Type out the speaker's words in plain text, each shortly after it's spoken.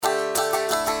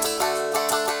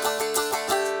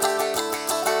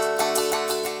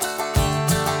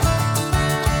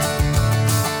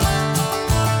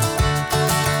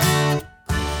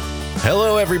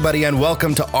everybody, and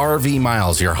welcome to RV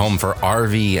Miles, your home for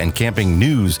RV and camping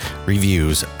news,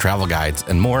 reviews, travel guides,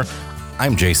 and more.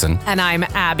 I'm Jason. And I'm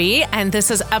Abby, and this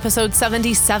is episode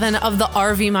 77 of the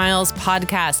RV Miles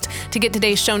podcast. To get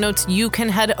today's show notes, you can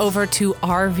head over to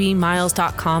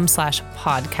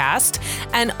rvmiles.com/podcast.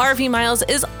 And RV Miles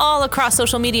is all across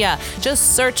social media.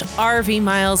 Just search RV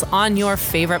Miles on your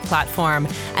favorite platform.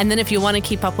 And then if you want to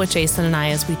keep up with Jason and I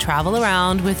as we travel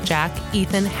around with Jack,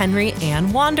 Ethan, Henry, and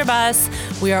Wanderbus,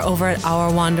 we are over at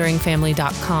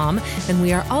ourwanderingfamily.com. And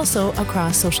we are also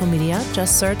across social media.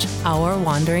 Just search Our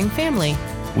Wandering Family.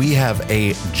 We have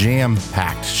a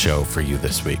jam-packed show for you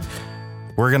this week.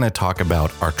 We're going to talk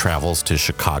about our travels to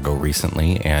Chicago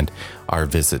recently and our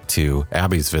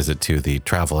Abby's visit to the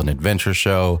Travel and Adventure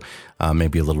Show,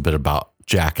 maybe a little bit about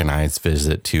Jack and I's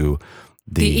visit to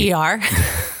the ER.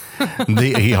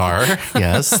 The ER,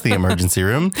 yes, the emergency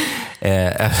room,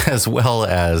 as well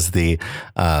as the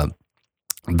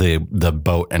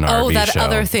boat and RV show. Oh, that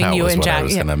other thing that you was and what Jack. I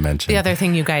was going to mention. The other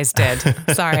thing you guys did.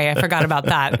 Sorry, I forgot about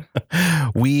that.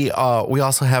 We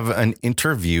also have an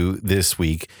interview this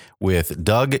week with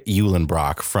Doug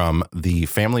Eulenbrock from the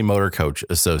Family Motor Coach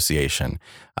Association,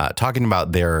 talking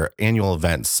about their annual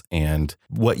events and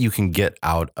what you can get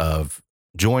out of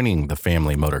joining the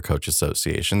Family Motor Coach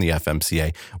Association, the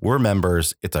FMCA. We're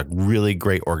members. It's a really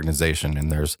great organization,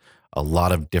 and there's a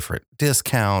lot of different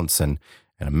discounts and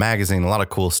a magazine, a lot of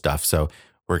cool stuff. So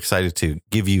we're excited to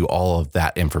give you all of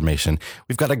that information.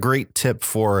 We've got a great tip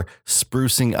for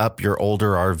sprucing up your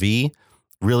older RV,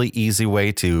 really easy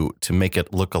way to make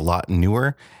it look a lot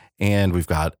newer. And we've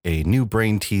got a new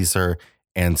brain teaser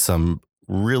and some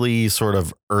really sort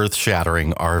of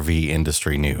earth-shattering RV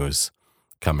industry news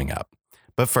coming up.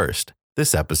 But first,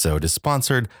 this episode is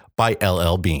sponsored by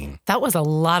LL Bean. That was a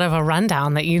lot of a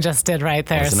rundown that you just did right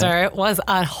there, sir. It was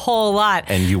a whole lot.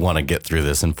 And you want to get through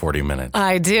this in 40 minutes.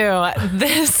 I do.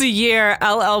 This year,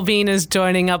 LL Bean is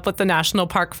joining up with the National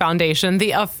Park Foundation,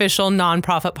 the official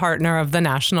nonprofit partner of the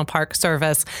National Park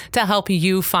Service, to help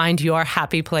you find your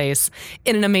happy place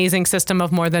in an amazing system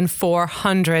of more than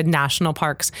 400 national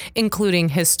parks, including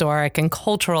historic and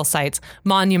cultural sites,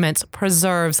 monuments,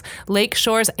 preserves, lake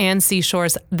shores, and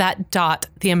seashores that dot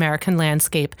the American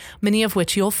landscape, many of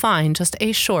which you'll find just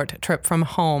a short trip from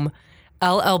home.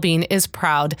 LL Bean is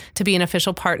proud to be an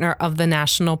official partner of the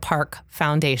National Park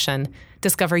Foundation.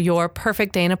 Discover your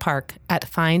perfect day in a park at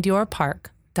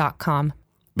findyourpark.com.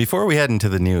 Before we head into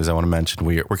the news, I want to mention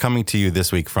we're coming to you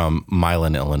this week from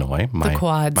Milan, Illinois, my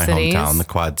hometown, the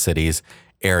Quad Cities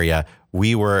area.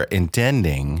 We were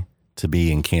intending to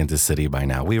be in Kansas City by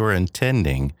now. We were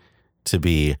intending to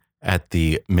be at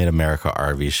the Mid-America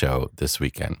RV Show this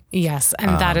weekend. Yes,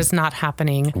 and that is not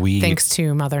happening thanks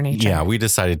to Mother Nature. Yeah, we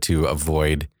decided to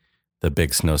avoid the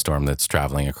big snowstorm that's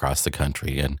traveling across the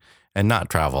country and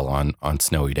not travel on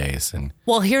snowy days. And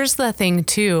well, here's the thing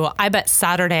too. I bet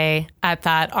Saturday at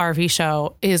that RV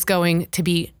show is going to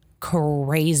be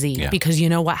crazy because you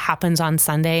know what happens on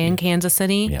Sunday in Kansas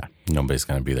City? Yeah, nobody's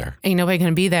going to be there. Ain't nobody going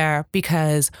to be there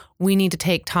because we need to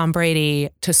take Tom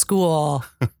Brady to school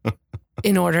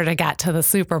in order to get to the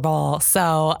Super Bowl.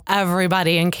 So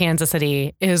everybody in Kansas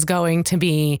City is going to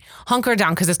be hunkered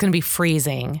down because it's going to be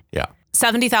freezing. Yeah.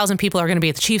 70,000 people are going to be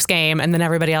at the Chiefs game, and then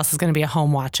everybody else is going to be at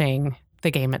home watching the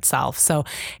game itself. So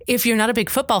if you're not a big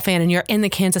football fan and you're in the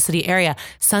Kansas City area,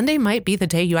 Sunday might be the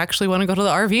day you actually want to go to the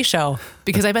RV show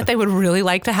because I bet they would really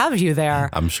like to have you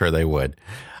there. I'm sure they would.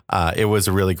 It was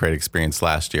a really great experience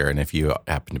last year. And if you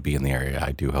happen to be in the area,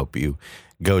 I do hope you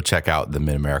go check out the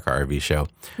Mid-America RV Show.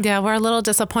 Yeah, we're a little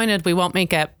disappointed we won't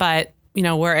make it, but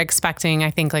we're expecting,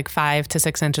 I think, like 5 to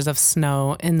 6 inches of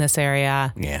snow in this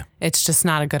area. Yeah. It's just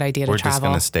not a good idea to travel. We're just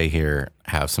going to stay here,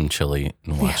 have some chili,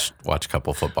 and watch a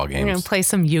couple football games. We're going to play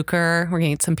some euchre. We're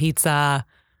going to eat some pizza.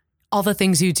 All the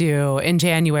things you do in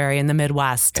January in the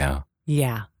Midwest. Yeah.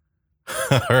 Yeah.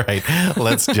 All right.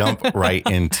 Let's jump right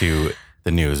into the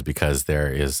news because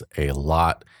there is a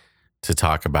lot to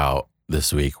talk about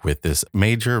this week with this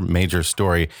major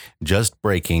story just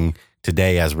breaking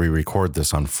today as we record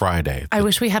this on Friday. I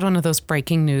wish we had one of those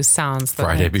breaking news sounds.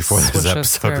 Friday before this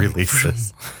episode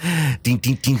releases. Ding,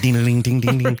 ding, ding, ding, ding, ding,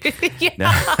 ding, ding.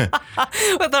 Yeah.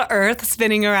 With the earth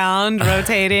spinning around,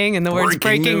 rotating, and the words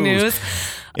breaking news.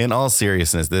 In all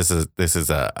seriousness, this is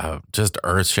a just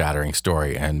earth-shattering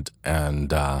story. And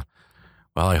well,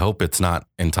 I hope it's not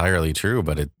entirely true,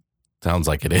 but it sounds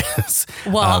like it is.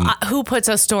 Well, who puts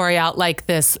a story out like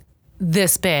this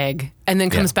this big, and then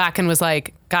comes back and was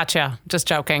like, gotcha, just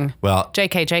joking. Well,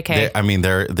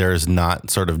 JK. There's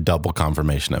not sort of double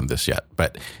confirmation of this yet,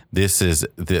 but this is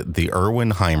the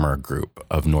Erwin-Hymer Group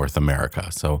of North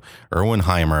America. So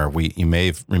Erwin-Hymer, you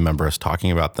may remember us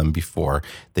talking about them before.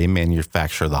 They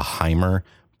manufacture the Hymer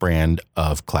brand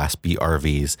of Class B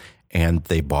RVs, and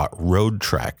they bought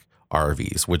Roadtrek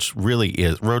RVs, which really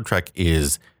is, Roadtrek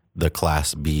is the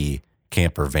Class B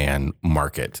camper van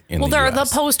market in the US. They're the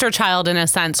poster child in a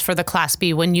sense for the Class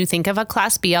B. When you think of a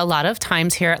Class B, a lot of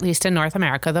times here, at least in North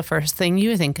America, the first thing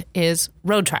you think is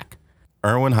Roadtrek.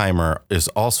 Erwin-Hymer is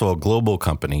also a global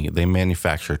company. They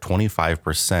manufacture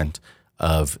 25%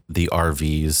 of the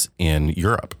RVs in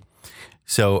Europe.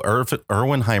 So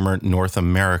Erwin-Hymer North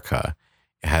America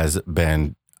has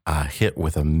been hit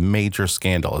with a major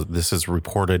scandal. This is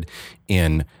reported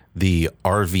in the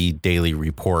RV Daily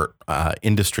Report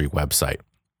industry website.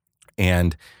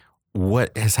 And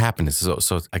what has happened is,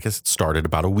 so I guess it started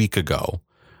about a week ago.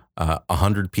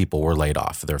 100 people were laid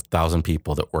off. There are 1,000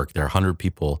 people that work there. 100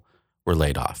 people were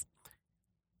laid off.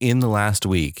 In the last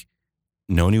week,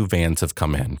 no new vans have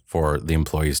come in for the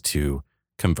employees to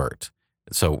convert.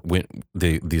 So when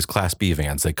these Class B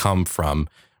vans, they come from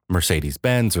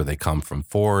Mercedes-Benz or they come from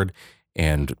Ford,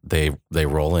 and they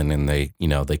roll in and they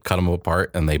cut them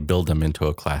apart and they build them into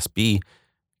a Class B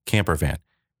camper van.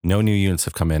 No new units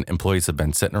have come in. Employees have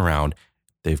been sitting around.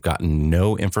 They've gotten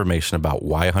no information about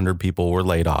why 100 people were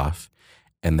laid off,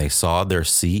 and they saw their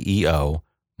CEO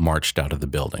marched out of the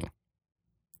building.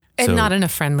 And not in a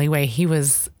friendly way. He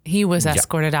was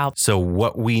escorted out. So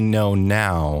what we know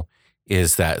now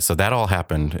is that all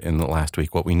happened in the last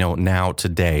week. What we know now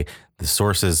today, the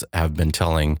sources have been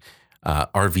telling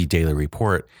RV Daily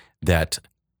Report that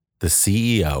the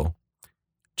CEO,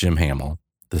 Jim Hamill,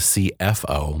 the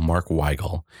CFO, Mark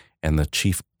Weigel, and the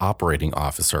Chief Operating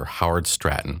Officer, Howard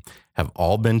Stratton, have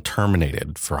all been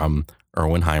terminated from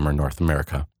Erwin-Hymer North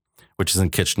America, which is in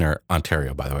Kitchener,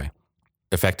 Ontario, by the way.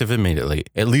 Effective immediately.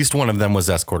 At least one of them was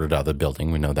escorted out of the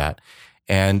building. We know that.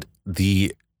 And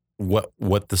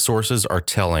what the sources are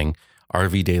telling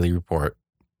RV Daily Report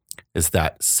is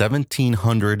that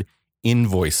 1,700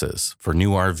 invoices for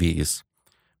new RVs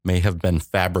may have been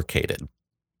fabricated,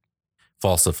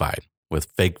 falsified with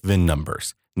fake VIN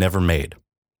numbers, never made.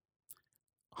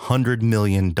 $100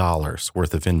 million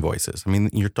worth of invoices. I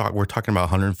mean, we're talking about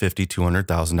 $150,000,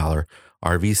 $200,000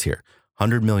 RVs here.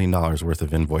 $100 million worth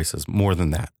of invoices, more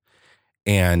than that.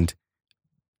 And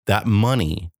that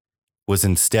money was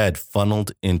instead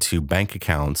funneled into bank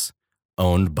accounts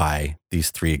owned by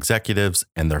these three executives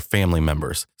and their family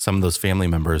members. Some of those family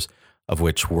members of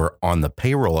which were on the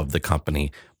payroll of the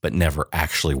company, but never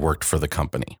actually worked for the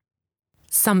company.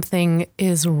 Something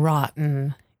is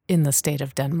rotten in the state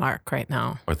of Denmark right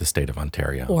now. Or the state of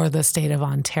Ontario.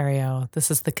 This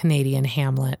is the Canadian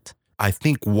Hamlet. I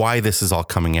think why this is all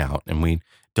coming out, and we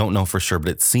don't know for sure,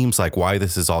 but it seems like why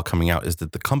this is all coming out is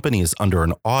that the company is under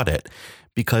an audit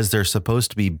because they're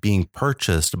supposed to be being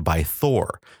purchased by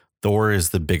Thor. Thor is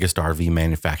the biggest RV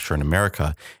manufacturer in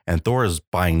America, and Thor is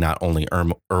buying not only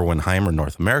Erwin-Hymer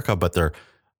North America, but they're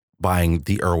buying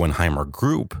the Erwin-Hymer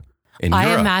Group in Europe.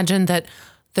 I imagine that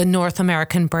the North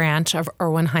American branch of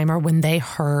Erwin-Hymer, when they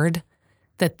heard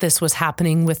that this was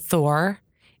happening with Thor,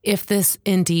 if this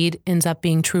indeed ends up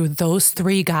being true, those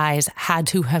three guys had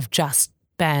to have just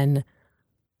been,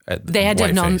 they had to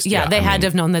have known, had to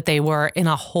have known that they were in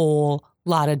a whole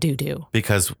lot of doo-doo.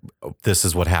 Because this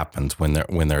is what happens when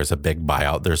there's a big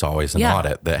buyout, there's always an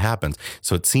audit that happens.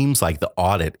 So it seems like the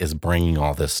audit is bringing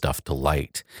all this stuff to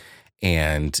light,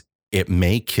 and it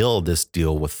may kill this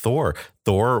deal with Thor.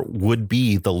 Thor would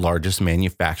be the largest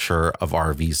manufacturer of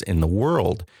RVs in the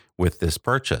world with this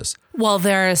purchase. Well,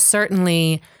 there is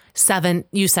certainly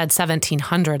you said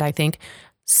 1,700, I think,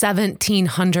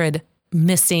 1,700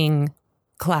 missing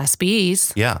Class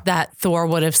Bs that Thor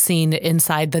would have seen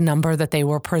inside the number that they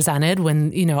were presented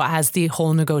when, as the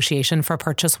whole negotiation for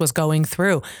purchase was going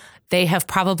through. They have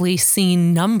probably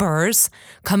seen numbers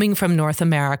coming from North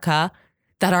America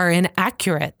that are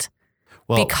inaccurate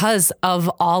because of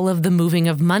all of the moving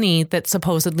of money that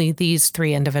supposedly these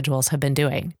three individuals have been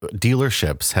doing.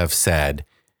 Dealerships have said,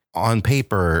 on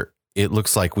paper, it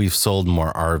looks like we've sold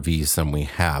more RVs than we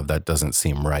have. That doesn't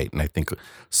seem right. And I think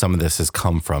some of this has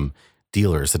come from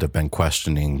dealers that have been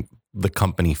questioning the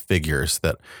company figures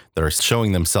that are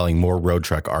showing them selling more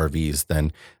Roadtrek RVs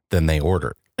than they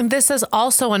ordered. And this is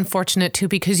also unfortunate too,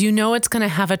 because it's going to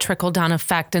have a trickle down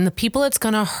effect, and the people it's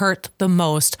going to hurt the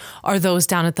most are those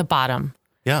down at the bottom.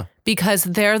 Yeah. Because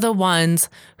they're the ones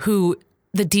who,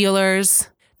 the dealers,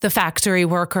 the factory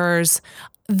workers,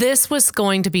 this was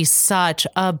going to be such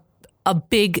a a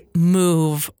big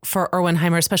move for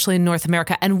Erwin-Heimer, especially in North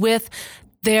America. And with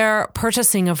their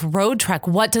purchasing of Road Trek,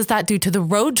 what does that do to the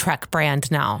Road Trek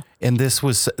brand now? And this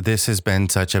has been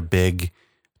such a big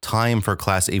time for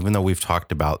Class, even though we've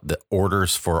talked about the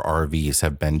orders for RVs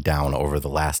have been down over the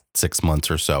last 6 months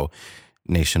or so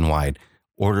nationwide.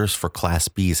 Orders for Class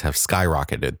Bs have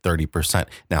skyrocketed 30%.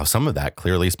 Now, some of that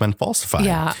clearly has been falsified.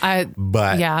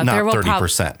 But not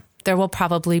 30%. There will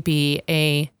probably be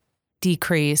a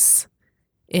decrease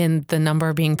in the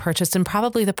number being purchased, and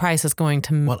probably the price is going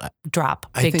to drop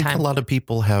big time. I think a lot of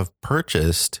people have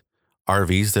purchased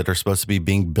RVs that are supposed to be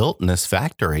being built in this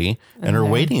factory and are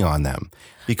waiting on them,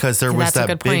 because there was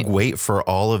that big wait for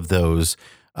all of those,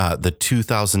 the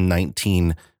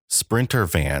 2019 Sprinter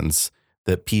vans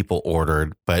that people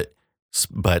ordered, but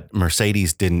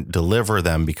Mercedes didn't deliver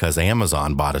them because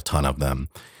Amazon bought a ton of them.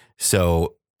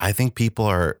 So I think people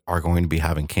are going to be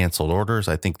having canceled orders.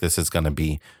 I think this is going to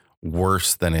be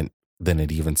worse than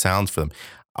it even sounds for them.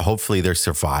 Hopefully they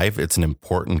survive. It's an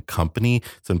important company.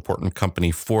 It's an important company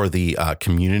for the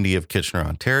community of Kitchener,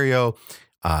 Ontario.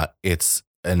 It's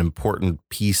an important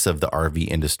piece of the RV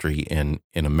industry in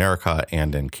America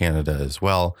and in Canada as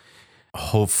well.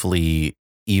 Hopefully,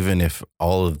 even if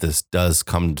all of this does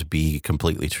come to be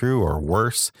completely true or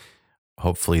worse,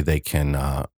 hopefully they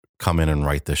can come in and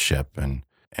right the ship and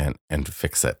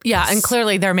fix it. Yeah, and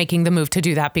clearly they're making the move to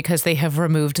do that because they have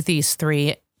removed these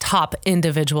 3 top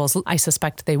individuals. I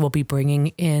suspect they will be bringing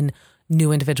in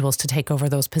new individuals to take over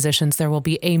those positions. There will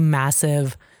be a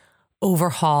massive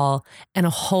overhaul and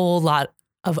a whole lot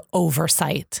of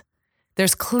oversight.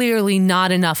 There's clearly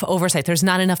not enough oversight. There's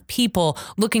not enough people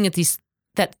looking at these,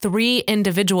 that 3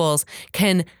 individuals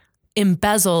can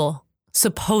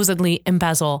supposedly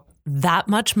embezzle that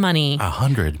much money.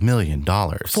 $100 million.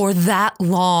 For that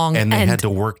long. And they had to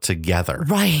work together.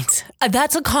 Right.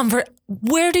 That's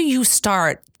where do you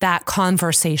start that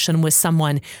conversation with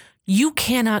someone? You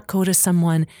cannot go to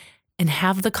someone and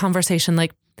have the conversation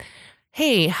like,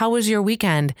 hey, how was your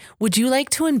weekend? Would you like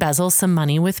to embezzle some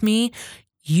money with me?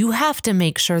 You have to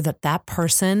make sure that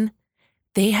person,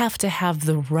 they have to have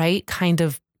the right kind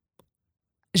of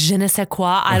je ne sais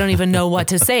quoi, I don't even know what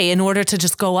to say, in order to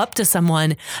just go up to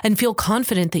someone and feel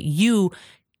confident that you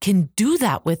can do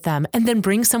that with them, and then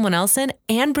bring someone else in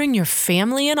and bring your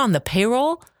family in on the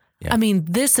payroll. Yeah. I mean,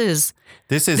 this is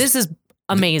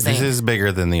amazing. This is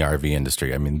bigger than the RV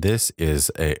industry. I mean, this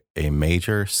is a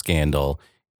major scandal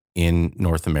in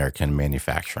North American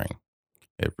manufacturing.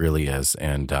 It really is.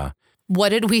 And what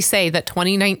did we say? That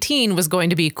 2019 was going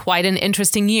to be quite an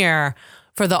interesting year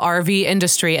for the RV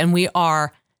industry, and we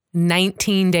are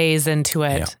 19 days into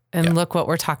it. Look what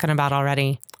we're talking about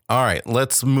already. All right,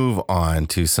 let's move on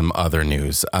to some other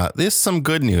news. There's some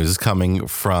good news coming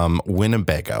from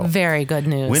Winnebago. Very good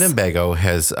news. Winnebago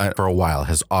has, for a while,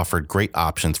 has offered great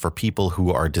options for people who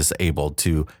are disabled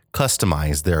to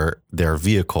customize their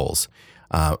vehicles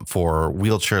for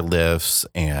wheelchair lifts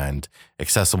and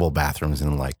accessible bathrooms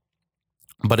and the like.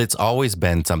 But it's always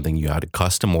been something you had to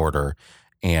custom order,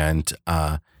 and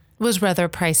was rather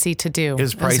pricey to do.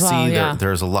 It's pricey. Well, yeah.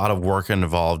 There's a lot of work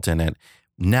involved in it.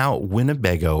 Now,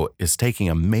 Winnebago is taking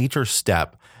a major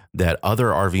step that other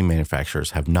RV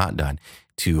manufacturers have not done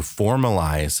to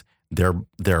formalize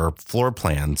their floor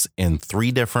plans in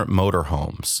 3 different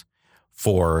motorhomes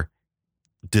for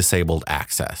disabled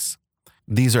access.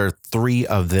 These are 3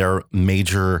 of their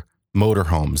major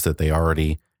motorhomes that they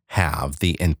already have: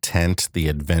 the Intent, the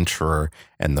Adventurer,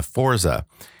 and the Forza.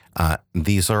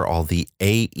 These are all the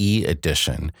AE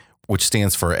edition, which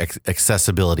stands for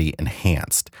Accessibility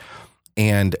Enhanced.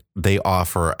 And they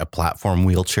offer a platform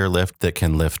wheelchair lift that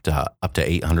can lift up to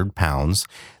 800 pounds.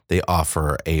 They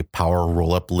offer a power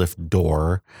roll-up lift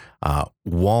door,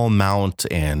 wall mount,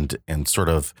 and sort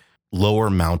of lower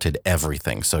mounted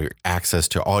everything. So your access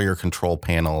to all your control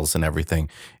panels and everything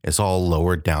is all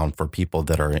lowered down for people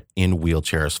that are in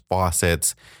wheelchairs: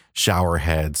 faucets, shower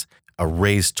heads, a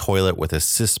raised toilet with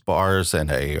assist bars, and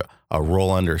a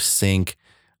roll under sink,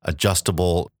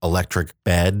 adjustable electric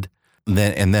bed.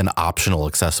 And then optional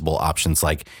accessible options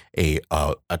like a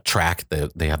track.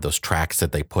 They have those tracks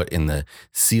that they put in the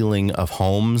ceiling of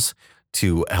homes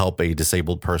to help a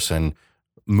disabled person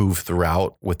move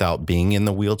throughout without being in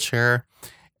the wheelchair.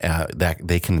 That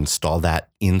they can install that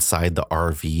inside the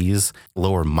RVs,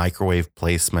 lower microwave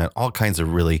placement, all kinds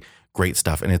of really great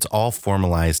stuff. And it's all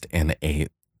formalized in a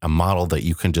model that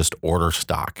you can just order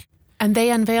stock. And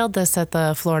they unveiled this at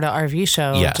the Florida RV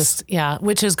show. Yes.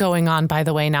 Which is going on, by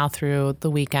the way, now through the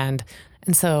weekend.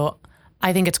 And so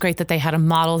I think it's great that they had a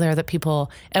model there that people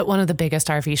at one of the biggest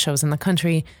RV shows in the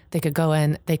country, they could go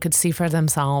in, they could see for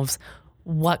themselves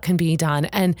what can be done.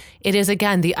 And it is,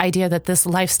 again, the idea that this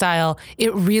lifestyle,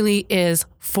 it really is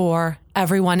for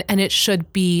everyone, and it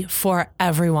should be for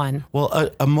everyone. Well,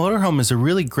 a motorhome is a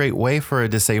really great way for a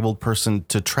disabled person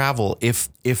to travel if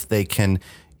they can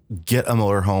get a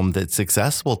motorhome that's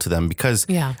accessible to them, because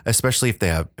especially if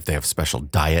they have special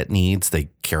diet needs, they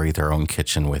carry their own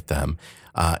kitchen with them.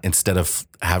 Instead of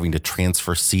having to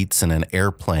transfer seats in an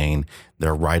airplane,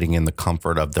 they're riding in the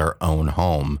comfort of their own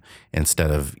home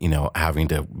instead of, having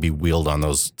to be wheeled on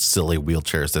those silly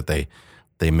wheelchairs that they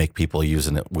make people use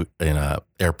in a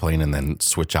airplane and then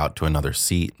switch out to another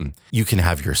seat. And you can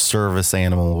have your service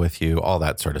animal with you, all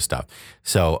that sort of stuff.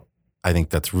 So I think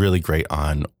that's really great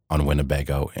on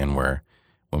Winnebago, and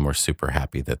we're super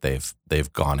happy that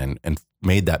they've gone and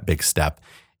made that big step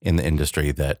in the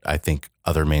industry that I think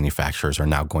other manufacturers are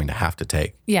now going to have to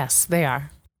take. Yes, they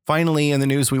are. Finally, in the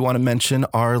news, we want to mention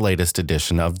our latest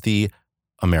edition of the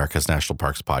America's National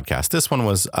Parks podcast. This one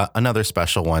was another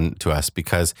special one to us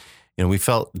because, we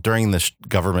felt during the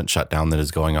government shutdown that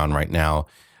is going on right now,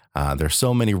 there's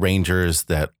so many rangers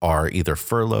that are either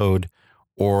furloughed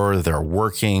or they're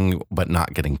working but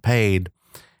not getting paid.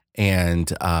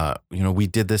 And, we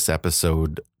did this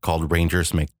episode called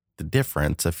Rangers Make the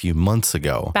Difference a few months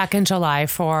ago. Back in July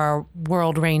for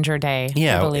World Ranger Day,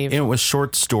 I believe. It was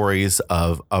short stories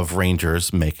of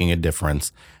rangers making a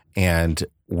difference. And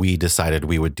we decided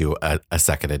we would do a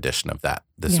second edition of that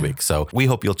this week. So we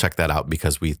hope you'll check that out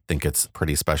because we think it's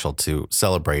pretty special to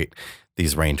celebrate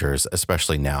these rangers,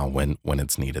 especially now when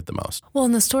it's needed the most. Well,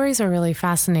 and the stories are really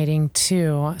fascinating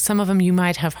too. Some of them you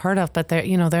might have heard of, but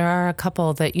there are a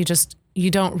couple that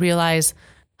you don't realize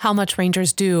how much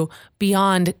rangers do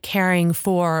beyond caring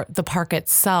for the park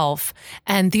itself.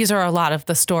 And these are a lot of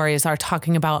the stories are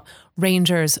talking about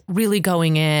rangers really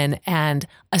going in and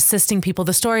assisting people.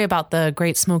 The story about the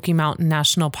Great Smoky Mountain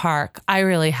National Park, I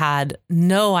really had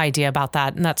no idea about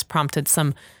that. And that's prompted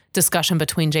some discussion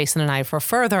between Jason and I for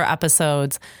further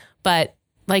episodes. But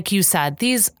like you said,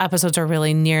 these episodes are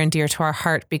really near and dear to our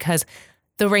heart because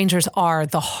the rangers are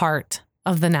the heart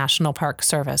of the National Park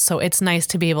Service. So it's nice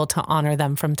to be able to honor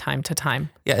them from time to time.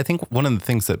 Yeah, I think one of the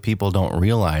things that people don't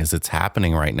realize that's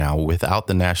happening right now without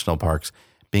the national parks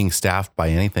being staffed by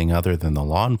anything other than the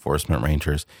law enforcement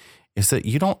rangers is that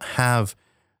you don't have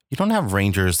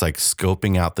rangers like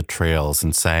scoping out the trails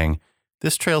and saying,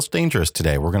 this trail's dangerous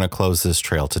today, we're going to close this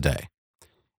trail today.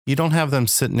 You don't have them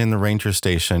sitting in the ranger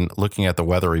station looking at the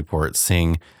weather report,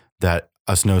 seeing that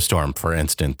a snowstorm, for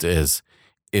instance,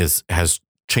 has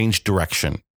changed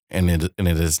direction and it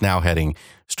is now heading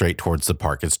straight towards the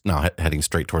park. It's now heading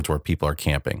straight towards where people are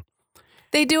camping.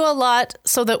 They do a lot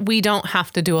so that we don't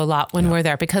have to do a lot when we're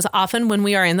there, because often when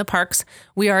we are in the parks,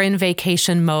 we are in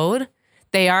vacation mode.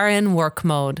 They are in work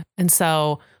mode. And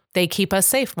so they keep us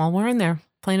safe while we're in there,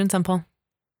 plain and simple.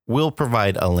 We'll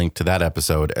provide a link to that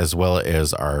episode as well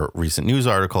as our recent news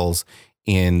articles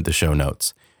in the show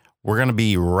notes. We're going to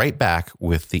be right back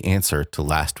with the answer to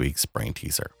last week's brain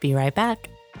teaser. Be right back.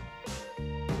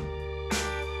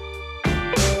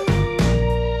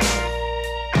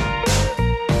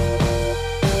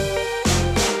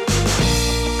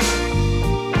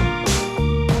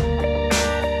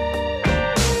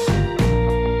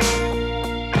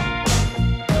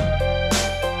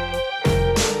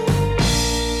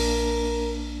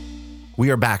 We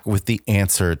are back with the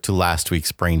answer to last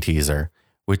week's brain teaser,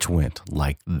 which went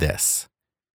like this.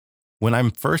 When I'm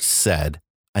first said,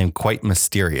 I'm quite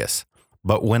mysterious,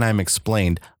 but when I'm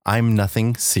explained, I'm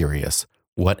nothing serious.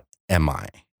 What am I?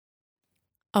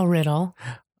 A riddle.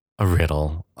 A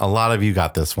riddle. A lot of you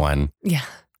got this one. Yeah.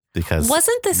 Because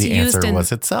wasn't this the used answer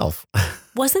was itself.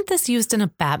 Wasn't this used in a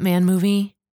Batman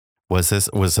movie? Was it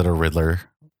a Riddler?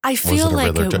 I feel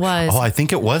like it was. Oh, I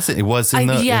think it was. It was in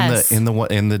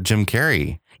the Jim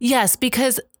Carrey. Yes,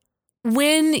 because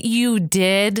when you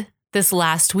did this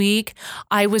last week,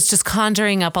 I was just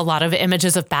conjuring up a lot of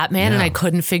images of Batman and I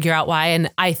couldn't figure out why. And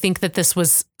I think that this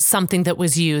was something that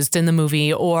was used in the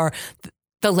movie or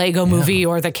the Lego movie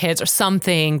or the kids or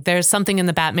something. There's something in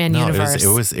the Batman universe.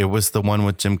 It was the one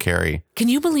with Jim Carrey. Can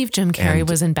you believe Jim Carrey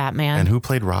was in Batman? And who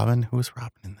played Robin? Who was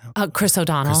Robin in that? Chris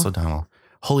O'Donnell. Chris O'Donnell.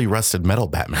 Holy rusted metal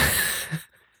Batman.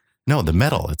 No, the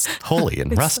metal. It's holy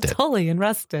and rusted. It's holy and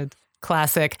rusted.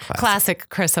 Classic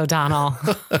Chris O'Donnell.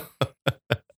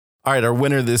 All right, our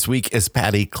winner this week is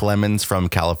Patty Clemens from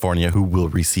California, who will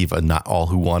receive a Not All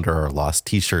Who Wander Are Lost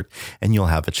t-shirt, and you'll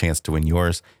have a chance to win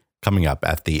yours coming up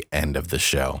at the end of the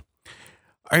show.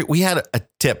 All right, we had a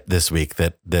tip this week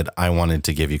that I wanted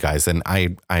to give you guys, and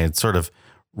I had sort of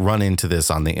run into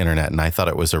this on the internet, and I thought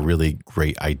it was a really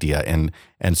great idea,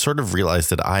 and sort of realized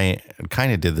that I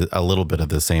kind of did a little bit of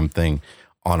the same thing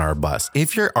on our bus.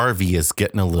 If your RV is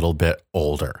getting a little bit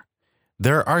older,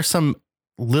 there are some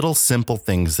little simple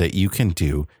things that you can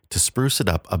do to spruce it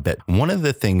up a bit. One of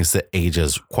the things that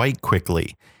ages quite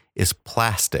quickly is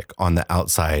plastic on the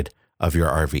outside of your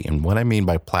RV. And what I mean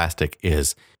by plastic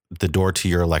is the door to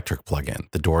your electric plug-in,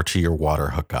 the door to your water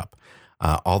hookup,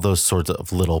 all those sorts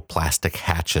of little plastic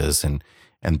hatches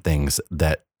and things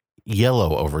that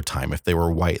yellow over time. If they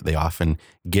were white, they often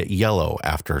get yellow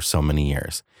after so many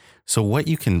years. So what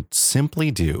you can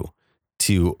simply do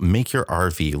to make your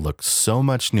RV look so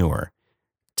much newer,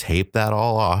 tape that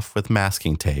all off with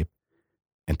masking tape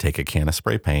and take a can of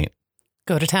spray paint.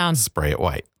 Go to town. Spray it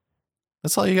white.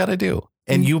 That's all you got to do.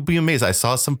 And you'll be amazed. I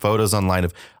saw some photos online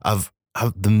of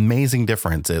the amazing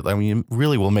difference. It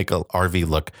really will make an RV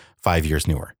look 5 years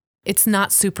newer. It's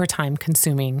not super time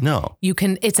consuming. No.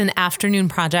 It's an afternoon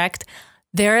project.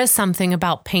 There is something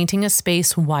about painting a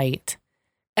space white.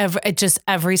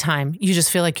 Every time you just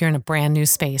feel like you're in a brand new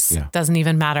space. Yeah. Doesn't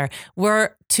even matter.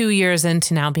 We're 2 years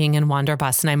into now being in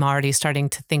Wanderbus, and I'm already starting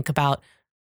to think about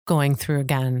going through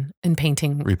again and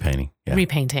painting. Repainting. Yeah.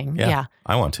 Repainting. Yeah.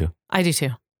 I want to. I do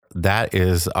too. That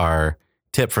is our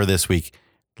tip for this week.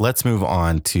 Let's move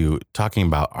on to talking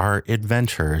about our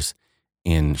adventures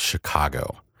in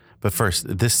Chicago. But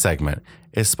first, this segment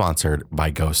is sponsored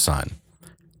by GoSun.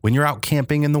 When you're out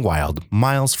camping in the wild,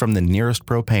 miles from the nearest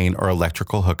propane or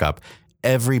electrical hookup,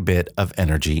 every bit of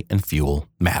energy and fuel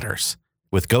matters.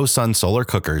 With GoSun solar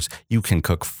cookers, you can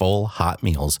cook full hot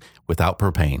meals without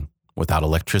propane, without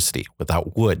electricity,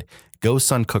 without wood.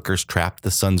 GoSun cookers trap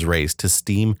the sun's rays to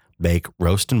steam, bake,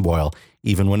 roast, and boil,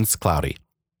 even when it's cloudy,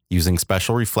 using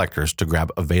special reflectors to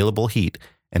grab available heat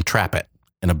and trap it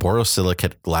in a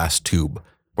borosilicate glass tube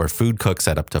where food cooks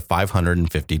at up to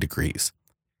 550 degrees.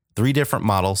 3 different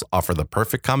models offer the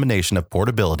perfect combination of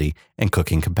portability and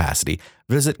cooking capacity.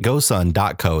 Visit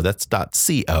gosun.co, that's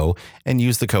 .co, and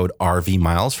use the code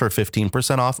RVMiles for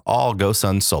 15% off all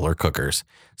GoSun solar cookers.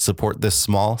 Support this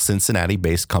small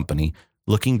Cincinnati-based company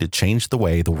looking to change the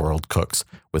way the world cooks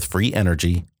with free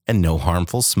energy and no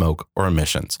harmful smoke or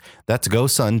emissions. That's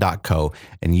gosun.co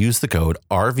and use the code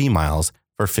RVMiles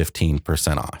for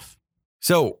 15% off.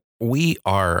 So we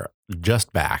are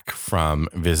just back from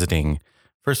visiting.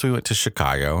 First, we went to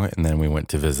Chicago, and then we went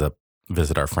to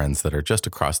visit our friends that are just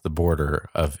across the border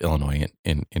of Illinois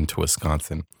into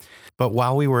Wisconsin. But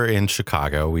while we were in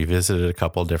Chicago, we visited a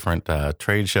couple different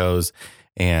trade shows,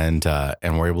 and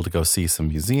we're able to go see some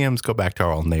museums, go back to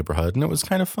our old neighborhood, and it was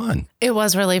kind of fun. It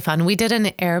was really fun. We did an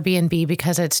Airbnb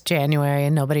because it's January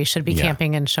and nobody should be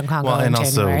camping in Chicago in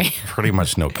January. Also pretty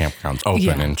much no campgrounds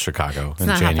open in Chicago in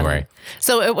January. Happening.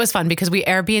 So it was fun because we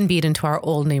Airbnb'd into our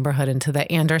old neighborhood, into the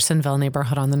Andersonville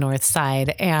neighborhood on the north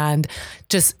side, and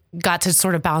just got to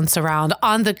sort of bounce around.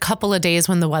 On the couple of days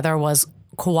when the weather was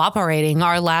cooperating,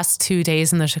 our last 2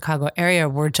 days in the Chicago area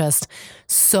were just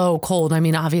so cold. I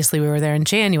mean, obviously we were there in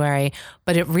January,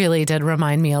 but it really did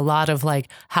remind me a lot of like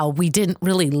how we didn't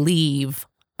really leave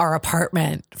our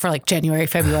apartment for like January,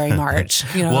 February, March.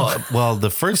 You know? Well, the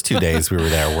first 2 days we were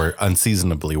there were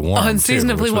unseasonably warm.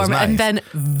 Unseasonably warm, nice. And then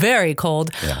very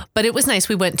cold. Yeah. But it was nice.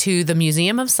 We went to the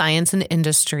Museum of Science and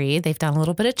Industry. They've done a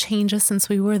little bit of changes since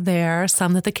we were there.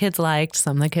 Some that the kids liked,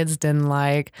 some the kids didn't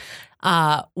like.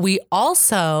 We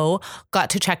also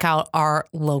got to check out our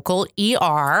local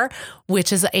ER,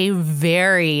 which is a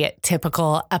very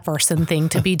typical Epperson thing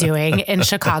to be doing in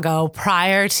Chicago.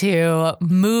 Prior to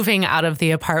moving out of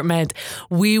the apartment,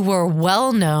 we were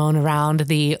well known around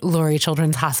the Lurie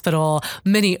Children's Hospital,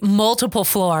 multiple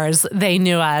floors. They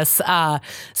knew us,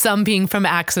 some being from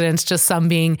accidents, just some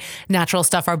being natural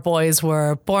stuff our boys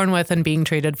were born with and being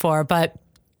treated for. But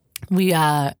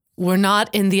we're not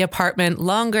in the apartment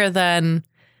longer than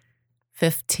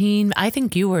 15. I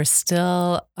think you were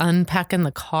still unpacking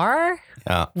the car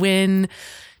when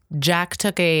Jack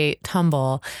took a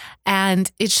tumble.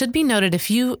 And it should be noted, if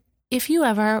you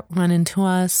ever run into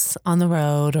us on the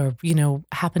road or,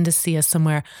 happen to see us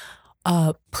somewhere,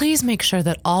 please make sure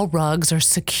that all rugs are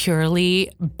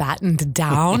securely battened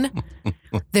down.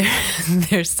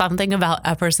 There's something about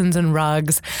Epperson's and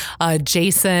rugs.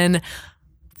 Jason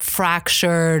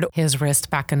fractured his wrist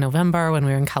back in November when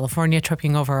we were in California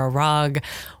tripping over a rug.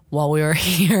 While we were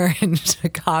here in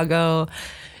Chicago,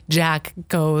 Jack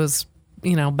goes,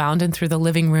 bounding through the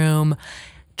living room,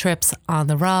 trips on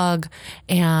the rug,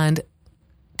 and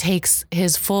takes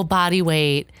his full body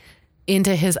weight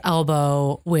into his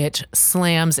elbow, which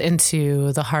slams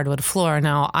into the hardwood floor.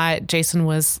 Now, Jason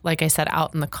was, like I said,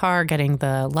 out in the car getting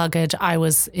the luggage. I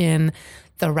was in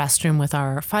the restroom with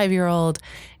our 5-year-old,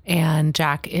 and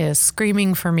Jack is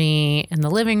screaming for me in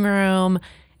the living room,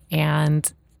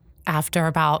 and after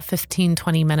about 15,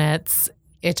 20 minutes,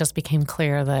 it just became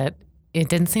clear that it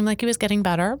didn't seem like he was getting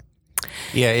better.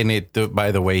 Yeah, and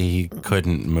by the way, he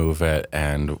couldn't move it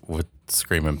and would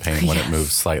scream in pain when it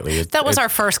moved slightly. That was our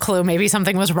first clue. Maybe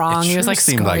something was wrong. He was like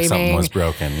seemed screaming. Like something was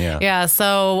broken. Yeah. Yeah.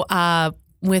 So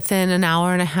within an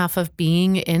hour and a half of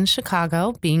being in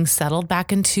Chicago, being settled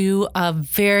back into a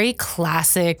very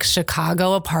classic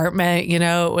Chicago apartment,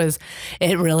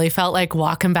 it really felt like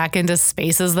walking back into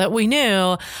spaces that we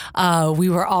knew. We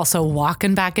were also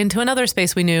walking back into another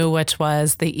space we knew, which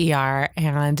was the ER.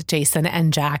 And Jason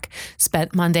and Jack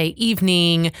spent Monday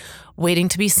evening waiting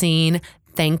to be seen.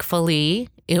 Thankfully,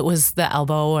 it was the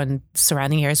elbow and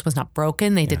surrounding areas was not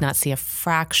broken. They did not see a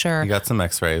fracture. He got some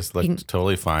x-rays, looked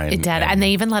totally fine. It did. And they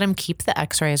even let him keep the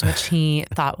x-rays, which he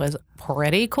thought was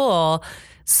pretty cool.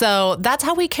 So that's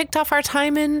how we kicked off our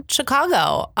time in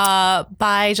Chicago,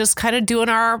 by just kind of doing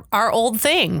our old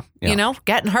thing,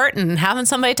 getting hurt and having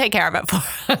somebody take care of it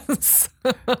for us.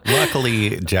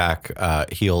 Luckily, Jack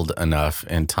healed enough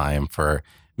in time for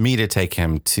me to take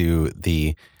him to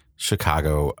the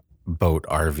Chicago boat,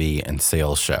 RV, and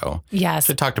sail show. Yes.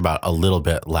 We talked about a little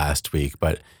bit last week,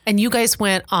 and you guys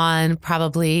went on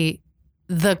probably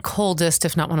the coldest,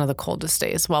 if not one of the coldest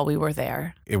days while we were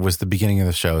there. It was the beginning of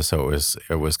the show, so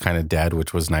it was kind of dead,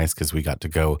 which was nice because we got to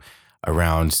go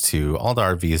around to all the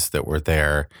RVs that were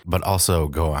there, but also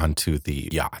go onto the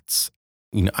yachts.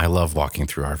 I love walking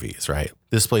through RVs, right?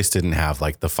 This place didn't have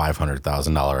like the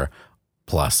 $500,000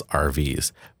 plus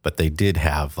RVs, but they did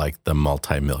have like the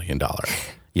multi-million-dollar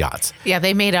yachts. Yeah,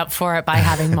 they made up for it by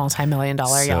having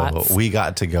multi-million-dollar yachts. So we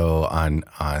got to go on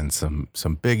some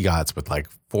big yachts with like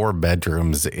 4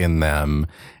 bedrooms in them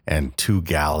and 2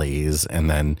 galleys, and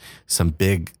then some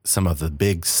of the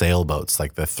big sailboats,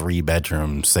 like the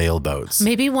 3-bedroom sailboats.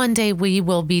 Maybe one day we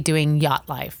will be doing yacht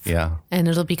life. Yeah. And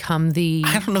it'll become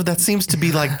I don't know, that seems to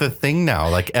be like the thing now.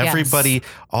 Like everybody, yes.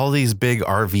 All these big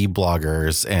RV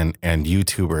bloggers and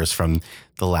YouTubers from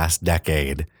the last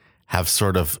decade have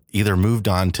sort of either moved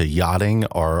on to yachting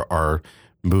or are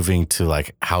moving to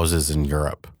like houses in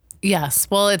Europe. Yes.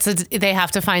 Well, they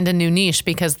have to find a new niche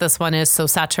because this one is so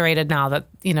saturated now that,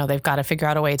 they've got to figure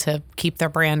out a way to keep their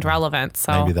brand relevant.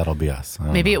 So maybe that'll be us.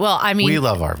 Maybe it will. I mean, we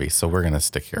love RVs, so we're going to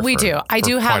stick here. We do. I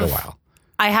do have quite a while.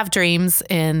 I have dreams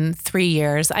in 3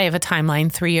 years. I have a timeline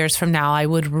 3 years from now. I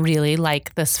would really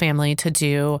like this family to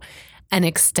do an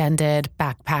extended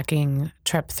backpacking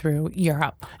trip through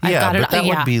Europe. Yeah, but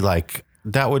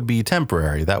that would be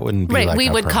temporary. That wouldn't be right. We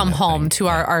would come home to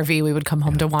our RV. We would come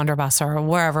home to Wanderbus or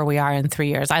wherever we are in 3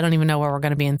 years. I don't even know where we're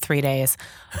going to be in 3 days.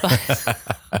 But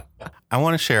I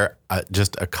want to share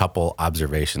just a couple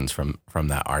observations from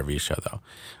that RV show,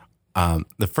 though.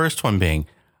 The first one being,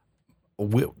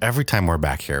 every time we're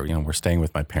back here, we're staying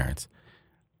with my parents.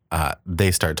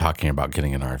 They start talking about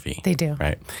getting an RV. They do.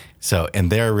 Right. So,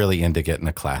 and they're really into getting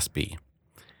a Class B.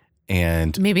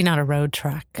 And maybe not a road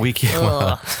truck. We keep,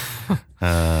 maybe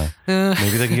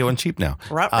they can get one cheap now.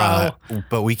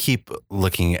 But we keep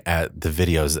looking at the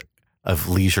videos of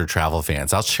leisure travel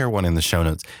fans. I'll share one in the show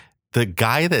notes. The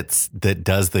guy that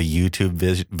does the YouTube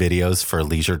videos for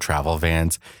leisure travel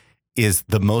vans is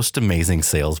the most amazing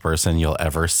salesperson you'll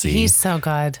ever see. He's so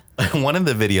good. One of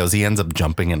the videos, he ends up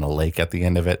jumping in a lake at the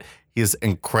end of it. He's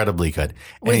incredibly good.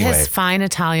 With his fine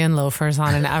Italian loafers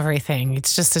on and everything.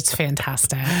 It's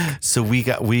fantastic. So we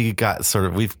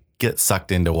get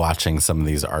sucked into watching some of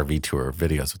these RV tour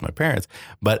videos with my parents.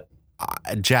 But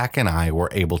Jack and I were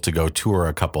able to go tour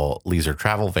a couple leisure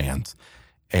travel vans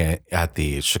at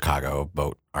the Chicago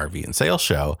Boat, RV, and Sail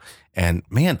Show. And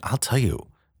man, I'll tell you,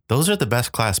 those are the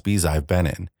best Class Bs I've been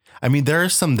in. I mean, there are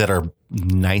some that are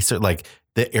nicer, like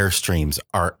the Airstreams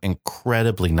are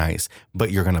incredibly nice,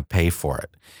 but you're going to pay for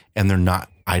it. And they're not,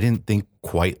 I didn't think,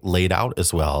 quite laid out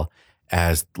as well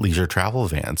as leisure travel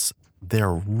vans.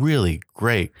 They're really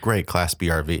great Class B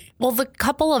RV. Well, the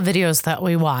couple of videos that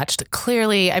we watched,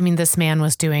 clearly, I mean, this man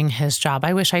was doing his job.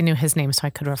 I wish I knew his name so I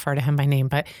could refer to him by name,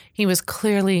 but he was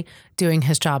clearly doing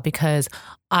his job because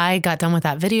I got done with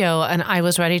that video and I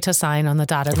was ready to sign on the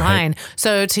dotted line.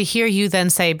 So to hear you then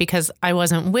say, because I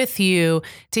wasn't with you,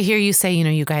 to hear you say,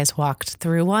 you guys walked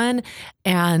through one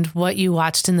and what you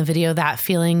watched in the video, that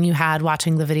feeling you had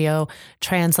watching the video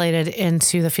translated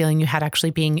into the feeling you had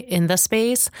actually being in the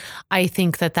space. I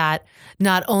think that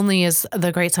not only is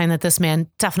the great sign that this man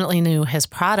definitely knew his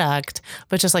product,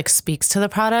 but just like speaks to the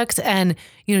product. And,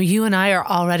 you and I are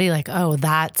already like, oh,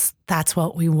 that's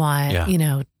what we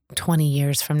want, 20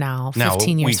 years from now,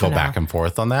 15 years from now. We go back and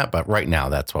forth on that, but right now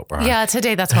that's what we're on. Yeah,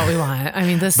 today that's what we want. I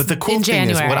mean, but the cool thing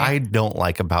is what I don't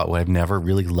like what I've never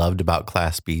really loved about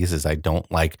Class Bs is I don't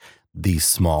like the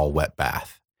small wet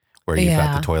bath. where you've got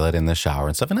Yeah. the toilet in the shower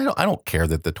and stuff. And I don't care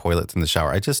that the toilet's in the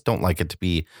shower. I just don't like it to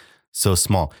be so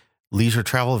small. Leisure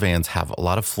travel vans have a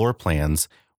lot of floor plans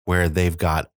where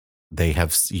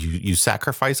you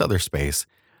sacrifice other space,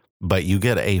 but you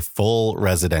get a full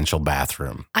residential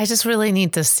bathroom. I just really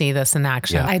need to see this in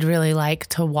action. Yeah. I'd really like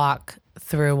to walk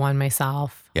through one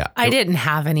myself. Yeah. I didn't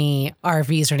have any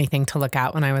RVs or anything to look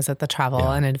at when I was at the Travel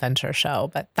Yeah. and Adventure show,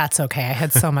 but that's okay. I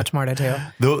had so much more to do.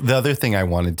 The other thing I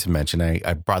wanted to mention,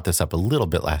 I brought this up a little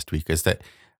bit last week, is that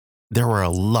there were a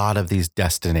lot of these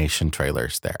destination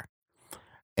trailers there.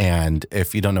 And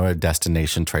if you don't know what a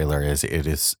destination trailer is, it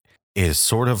is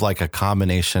sort of like a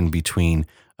combination between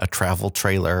a travel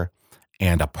trailer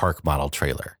and a park model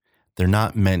trailer. They're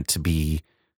not meant to be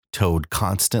towed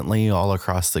constantly all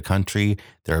across the country.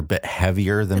 They're a bit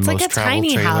heavier than It's most like a travel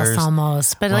tiny trailers. house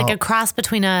almost, but like Well- a cross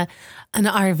between an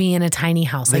RV and a tiny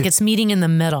house. Like They've- it's meeting in the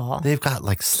middle. They've got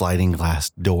like sliding glass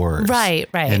doors. Right.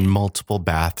 And multiple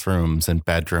bathrooms and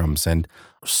bedrooms and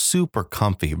super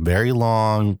comfy, very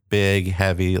long, big,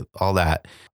 heavy, all that.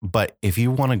 But if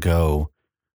you want to go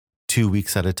 2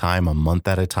 weeks at a time, a month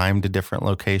at a time to different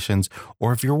locations,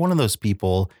 or if you're one of those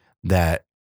people that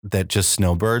just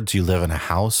snowbirds, you live in a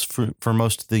house for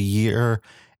most of the year,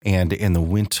 and in the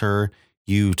winter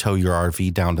you tow your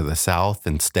RV down to the south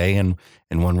and stay in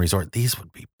one resort, these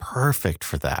would be perfect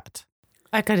for that.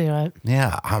 I could do it.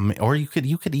 Yeah, or you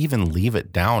could even leave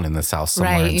it down in the south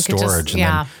somewhere Right, in you could storage, just- and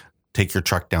yeah. then take your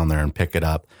truck down there and pick it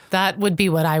up. That would be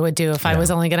what I would do if I Yeah. was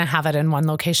only going to have it in one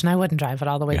location. I wouldn't drive it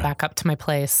all the way Yeah. back up to my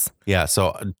place. Yeah,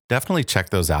 so definitely check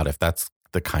those out if that's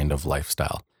the kind of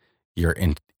lifestyle you're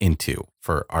into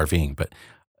for RVing. But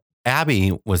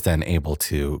Abby was then able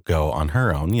to go on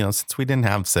her own. Since we didn't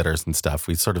have sitters and stuff,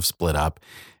 we sort of split up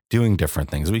doing different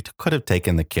things. We could have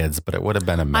taken the kids, but it would have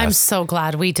been a mess. I'm so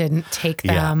glad we didn't take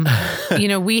Yeah.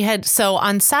 them. So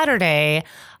on Saturday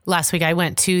last week, I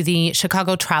went to the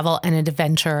Chicago Travel and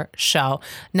Adventure Show.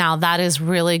 Now that is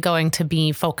really going to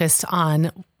be focused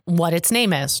on what its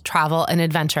name is, Travel and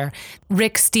Adventure.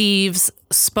 Rick Steves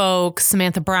spoke,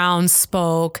 Samantha Brown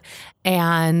spoke,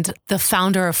 and the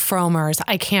founder of Fromers.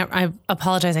 I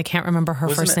apologize, I can't remember her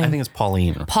Wasn't first it? name. I think it's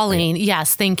Pauline. Pauline,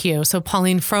 yes, thank you. So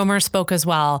Pauline Fromer spoke as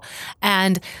well.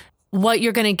 And what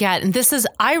you're going to get, and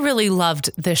I really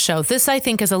loved this show. This, I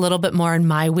think, is a little bit more in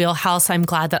my wheelhouse. I'm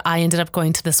glad that I ended up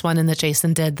going to this one and that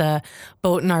Jason did the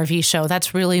boat and RV show.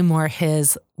 That's really more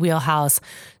his wheelhouse.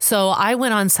 So I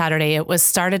went on Saturday. It was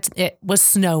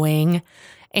snowing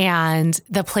and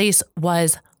the place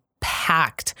was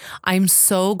packed. I'm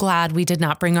so glad we did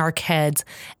not bring our kids,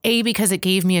 because it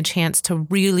gave me a chance to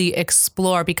really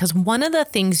explore, because one of the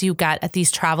things you get at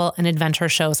these travel and adventure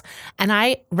shows, and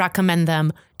I recommend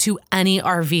them to any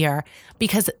RVer,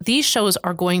 because these shows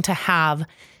are going to have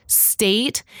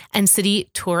state and city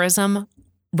tourism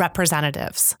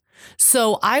representatives.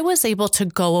 So I was able to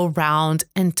go around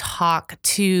and talk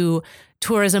to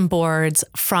tourism boards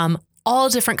from all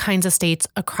different kinds of states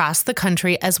across the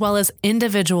country, as well as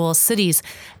individual cities.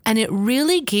 And it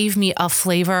really gave me a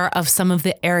flavor of some of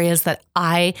the areas that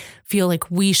I feel like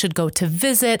we should go to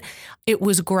visit. It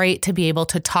was great to be able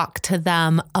to talk to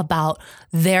them about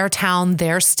their town,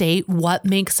 their state, what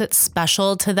makes it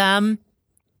special to them.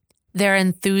 Their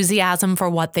enthusiasm for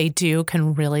what they do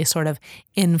can really sort of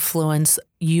influence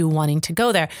you wanting to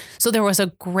go there. So there was a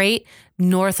great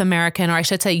North American, or I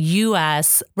should say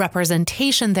US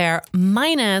representation there,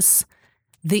 minus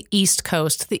the East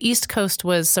Coast. The East Coast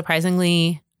was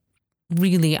surprisingly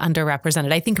really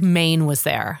underrepresented. I think Maine was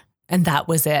there, and that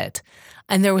was it.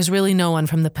 And there was really no one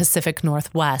from the Pacific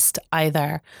Northwest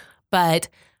either. But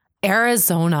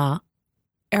Arizona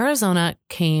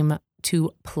came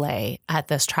to play at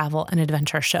this travel and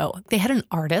adventure show. They had an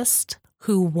artist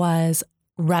who was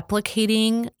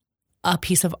replicating a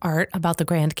piece of art about the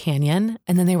Grand Canyon,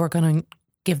 and then they were going to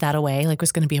give that away, like it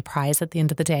was going to be a prize at the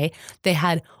end of the day. They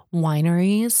had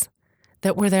wineries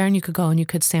that were there, and you could go and you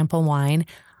could sample wine.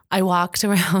 I walked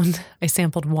around, I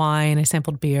sampled wine, I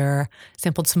sampled beer,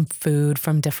 sampled some food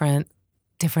from different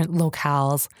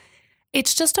locales.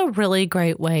 It's just a really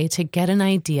great way to get an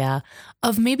idea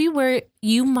of maybe where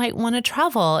you might want to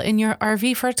travel in your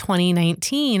RV for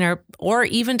 2019 or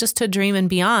even just to dream and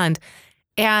beyond.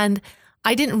 And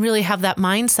I didn't really have that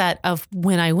mindset of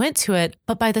when I went to it,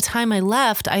 but by the time I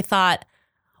left, I thought,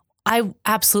 I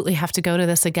absolutely have to go to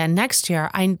this again next year.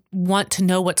 I want to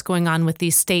know what's going on with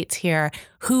these states here.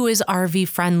 Who is RV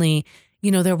friendly?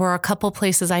 There were a couple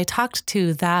places I talked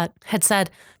to that had said,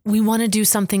 we want to do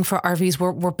something for RVs.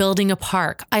 We're building a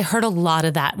park. I heard a lot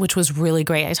of that, which was really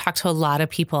great. I talked to a lot of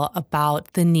people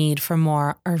about the need for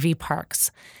more RV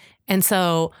parks. And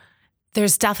so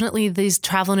there's definitely these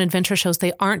travel and adventure shows.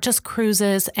 They aren't just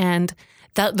cruises, and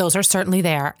those are certainly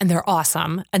there, and they're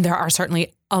awesome. And there are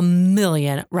certainly a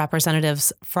million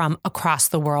representatives from across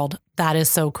the world. That is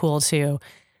so cool too.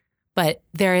 But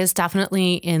there is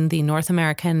definitely in the North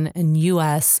American and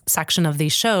US section of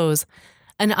these shows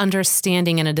an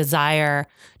understanding and a desire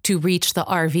to reach the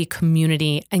RV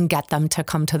community and get them to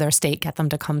come to their state, get them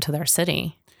to come to their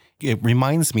city. It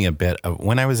reminds me a bit of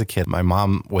when I was a kid, my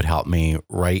mom would help me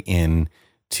write in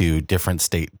to different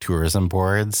state tourism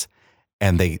boards,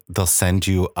 and they'll send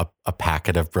you a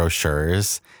packet of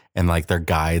brochures and like their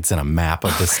guides and a map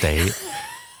of the state.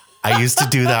 I used to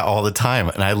do that all the time,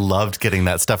 and I loved getting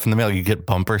that stuff in the mail. You get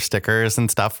bumper stickers and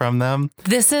stuff from them.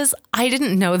 I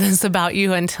didn't know this about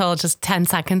you until just 10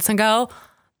 seconds ago,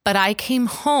 but I came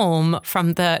home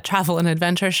from the travel and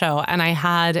adventure show and I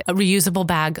had a reusable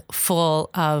bag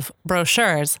full of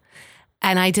brochures,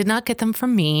 and I did not get them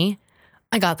from me.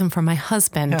 I got them from my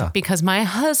husband because my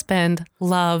husband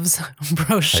loves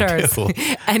brochures.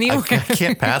 I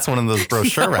can't pass one of those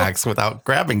brochure racks without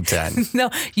grabbing 10. No,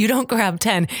 you don't grab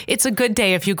 10. It's a good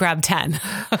day if you grab 10.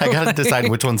 I got to decide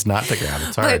which ones not to grab.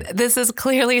 It's hard. But this is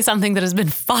clearly something that has been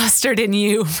fostered in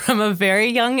you from a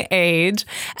very young age,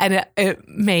 and it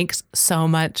makes so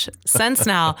much sense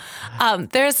now.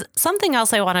 There's something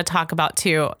else I want to talk about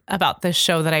too, about this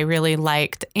show that I really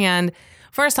liked. And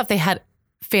first off, they had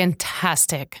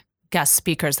fantastic guest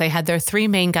speakers. They had their 3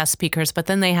 main guest speakers, but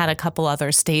then they had a couple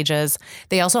other stages.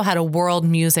 They also had a world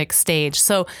music stage.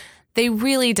 So they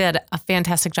really did a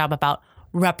fantastic job about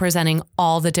representing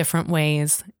all the different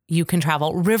ways you can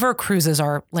travel. River cruises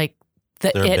are like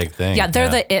they're a big thing. Yeah, they're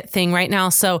the it thing right now.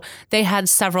 So they had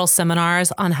several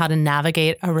seminars on how to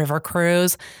navigate a river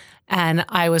cruise. And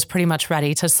I was pretty much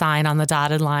ready to sign on the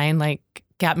dotted line, like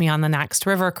get me on the next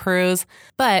river cruise.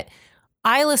 But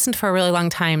I listened for a really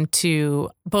long time to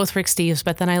both Rick Steves,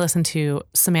 but then I listened to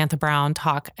Samantha Brown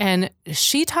talk, and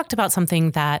she talked about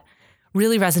something that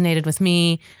really resonated with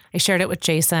me. I shared it with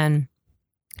Jason,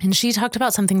 and she talked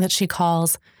about something that she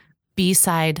calls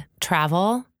B-side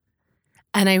travel.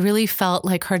 And I really felt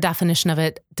like her definition of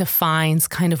it defines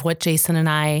kind of what Jason and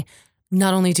I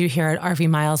not only do here at RV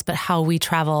Miles, but how we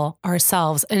travel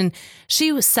ourselves. And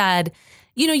she said,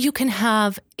 you can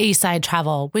have A-side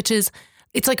travel, which is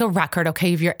it's like a record, okay?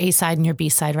 You have your A side and your B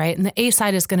side, right? And the A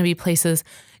side is going to be places,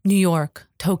 New York,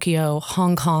 Tokyo,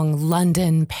 Hong Kong,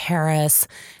 London, Paris,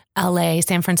 LA,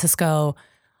 San Francisco,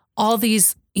 all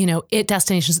these, it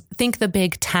destinations. Think the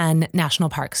big 10 national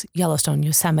parks, Yellowstone,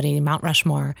 Yosemite, Mount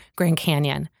Rushmore, Grand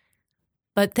Canyon.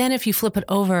 But then if you flip it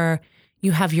over,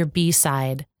 you have your B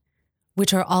side,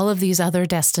 which are all of these other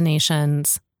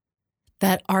destinations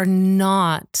that are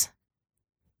not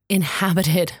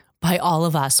inhabited by all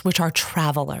of us, which are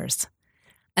travelers.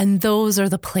 And those are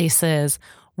the places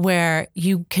where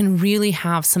you can really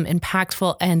have some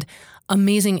impactful and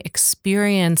amazing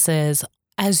experiences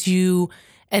as you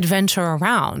adventure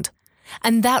around.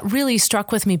 And that really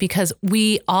struck with me because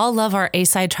we all love our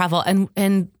A-side travel.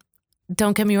 And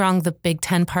don't get me wrong, the Big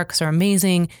 10 parks are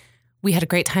amazing. We had a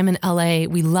great time in LA.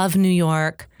 We love New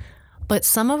York. But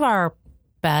some of our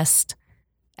best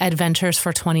adventures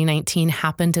for 2019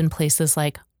 happened in places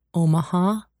like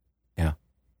Omaha. Yeah.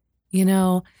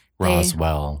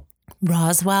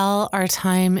 Roswell, our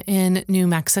time in New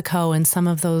Mexico, and some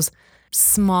of those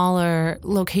smaller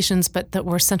locations, but that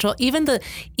were central. Even the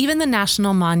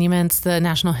national monuments, the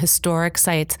national historic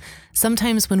sites,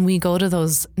 sometimes when we go to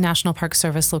those National Park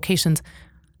Service locations,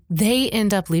 they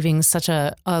end up leaving such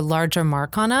a larger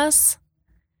mark on us.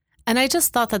 And I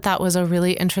just thought that was a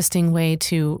really interesting way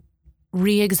to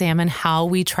re-examine how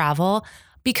we travel,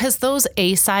 because those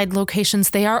A-side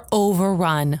locations, they are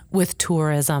overrun with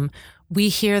tourism. We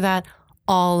hear that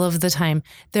all of the time.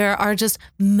 There are just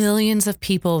millions of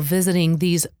people visiting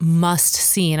these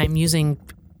must-see, and I'm using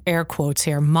air quotes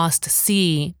here,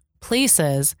 must-see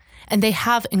places, and they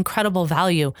have incredible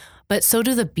value, but so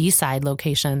do the B-side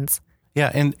locations.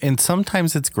 Yeah, and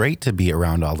sometimes it's great to be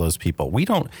around all those people. We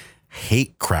don't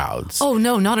hate crowds. Oh,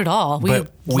 no, not at all. We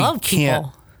love people. Can't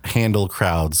handle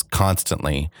crowds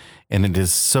constantly. And it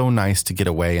is so nice to get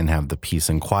away and have the peace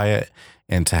and quiet,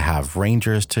 and to have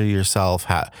rangers to yourself,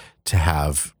 to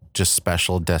have just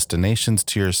special destinations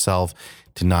to yourself,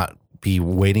 to not be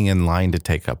waiting in line to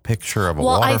take a picture of a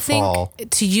waterfall. I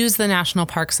think to use the national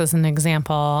parks as an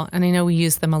example, and I know we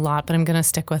use them a lot, but I'm going to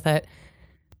stick with it.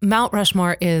 Mount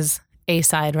Rushmore is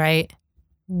A-side, right?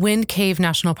 Wind Cave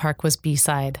National Park was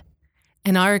B-side.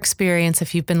 In our experience,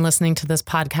 if you've been listening to this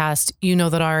podcast, you know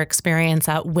that our experience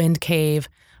at Wind Cave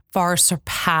far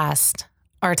surpassed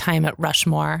our time at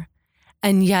Rushmore.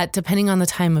 And yet, depending on the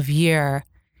time of year,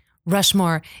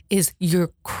 Rushmore is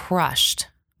you're crushed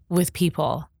with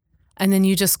people. And then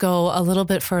you just go a little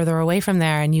bit further away from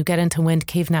there and you get into Wind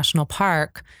Cave National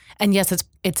Park. And yes,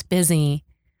 it's busy,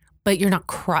 but you're not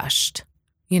crushed.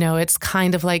 It's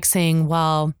kind of like saying,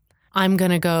 well, I'm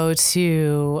going to go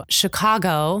to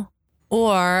Chicago,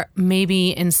 or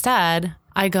maybe instead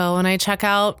I go and I check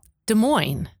out Des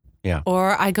Moines. Yeah.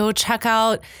 Or I go check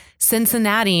out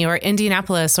Cincinnati or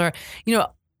Indianapolis, or,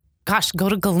 go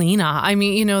to Galena. I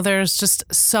mean, there's just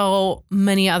so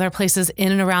many other places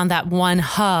in and around that one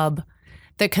hub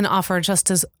that can offer just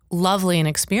as lovely an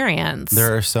experience.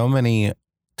 There are so many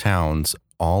towns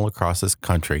all across this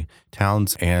country,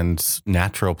 towns and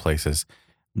natural places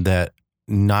that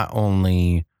not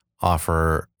only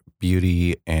offer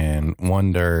beauty and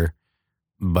wonder,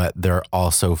 but they're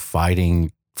also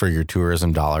fighting for your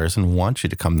tourism dollars and want you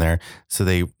to come there. So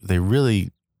they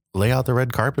really lay out the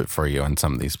red carpet for you in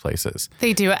some of these places.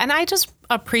 They do. And I just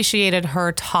appreciated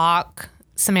her talk,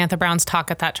 Samantha Brown's talk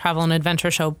at that Travel and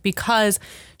Adventure Show, because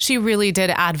she really did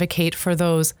advocate for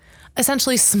those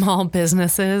essentially small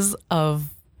businesses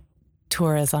of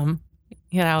tourism,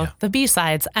 the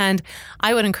B-sides. And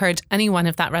I would encourage anyone,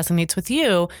 if that resonates with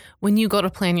you, when you go to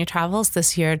plan your travels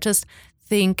this year, just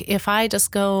think, if I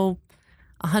just go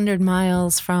 100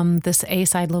 miles from this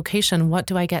A-side location, what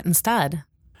do I get instead?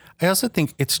 I also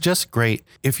think it's just great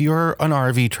if you're an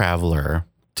RV traveler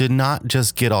to not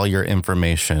just get all your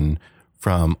information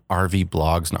from RV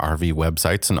blogs and RV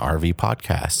websites and RV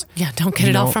podcasts. Yeah, don't get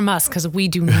it all from us, because we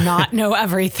do not know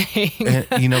everything.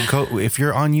 And, go if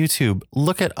you're on YouTube,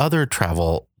 look at other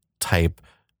travel type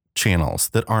channels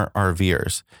that aren't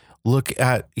RVers. Look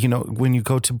at, when you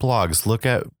go to blogs, look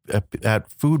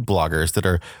at food bloggers that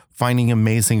are finding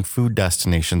amazing food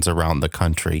destinations around the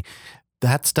country.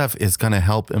 That stuff is going to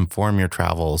help inform your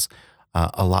travels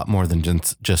a lot more than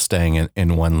just staying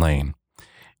in one lane.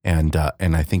 And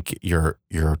I think your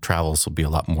travels will be a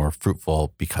lot more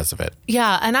fruitful because of it.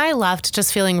 Yeah. And I left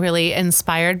just feeling really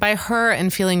inspired by her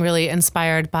and feeling really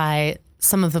inspired by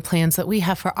some of the plans that we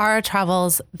have for our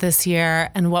travels this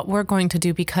year and what we're going to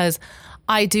do, because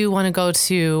I do want to go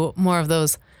to more of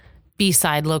those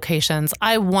B-side locations.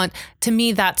 To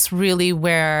me, that's really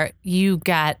where you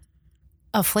get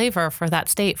a flavor for that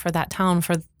state, for that town,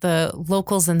 for the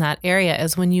locals in that area,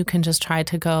 is when you can just try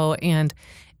to go and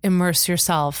immerse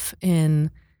yourself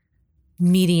in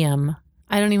medium.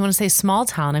 I don't even want to say small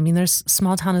town. I mean, there's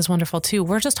small town is wonderful too.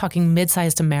 We're just talking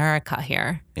mid-sized America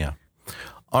here. Yeah.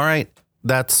 All right.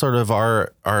 That's sort of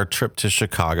our trip to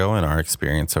Chicago and our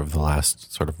experience over the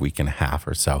last sort of week and a half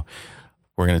or so.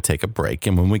 We're going to take a break.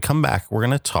 And when we come back, we're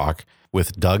going to talk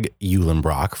with Doug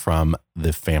Uhlenbrock from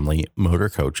the Family Motor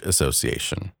Coach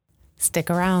Association. Stick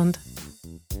around.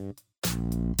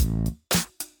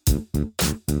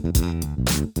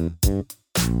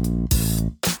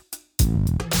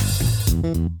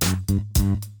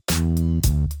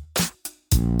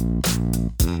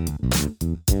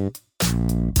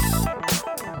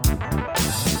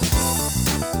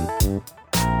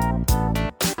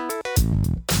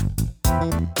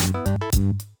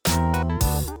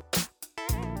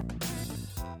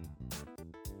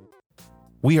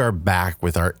 We are back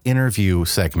with our interview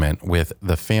segment with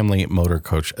the Family Motor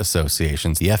Coach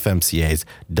Associations, the FMCA's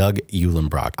Doug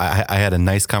Uhlenbrock. I had a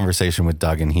nice conversation with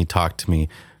Doug, and he talked to me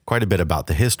quite a bit about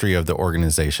the history of the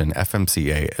organization.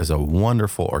 FMCA is a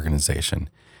wonderful organization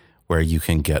where you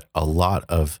can get a lot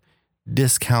of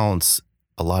discounts,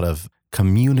 a lot of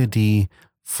community,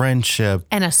 friendship.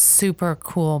 And a super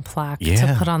cool plaque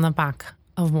to put on the back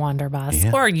of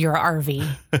Wanderbus or your RV.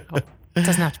 It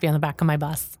doesn't have to be on the back of my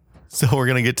bus. So we're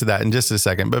going to get to that in just a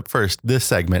second. But first, this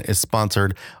segment is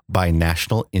sponsored by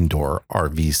National Indoor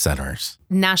RV Centers.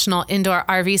 National Indoor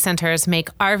RV Centers make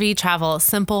RV travel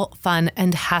simple, fun,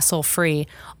 and hassle-free,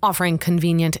 offering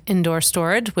convenient indoor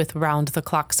storage with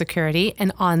round-the-clock security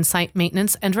and on-site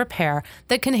maintenance and repair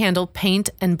that can handle paint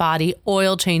and body,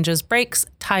 oil changes, brakes,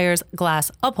 tires,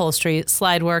 glass, upholstery,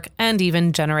 slide work, and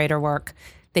even generator work.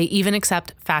 They even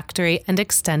accept factory and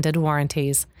extended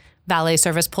warranties. Valet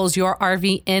service pulls your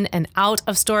RV in and out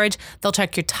of storage. They'll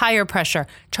check your tire pressure,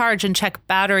 charge and check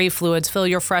battery fluids, fill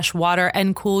your fresh water,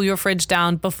 and cool your fridge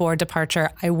down before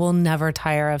departure. I will never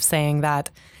tire of saying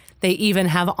that. They even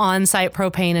have on-site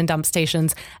propane and dump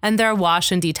stations, and their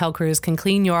wash and detail crews can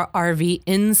clean your RV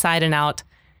inside and out.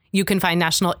 You can find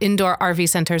National Indoor RV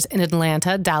Centers in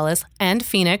Atlanta, Dallas, and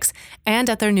Phoenix, and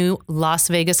at their new Las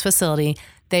Vegas facility.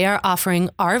 They are offering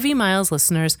RV Miles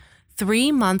listeners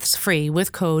 3 months free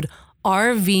with code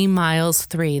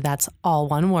RVMiles3. That's all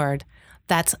one word.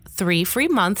 That's 3 free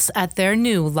months at their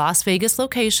new Las Vegas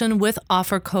location with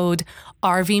offer code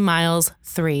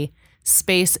RVMiles3.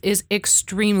 Space is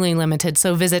extremely limited,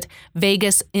 so visit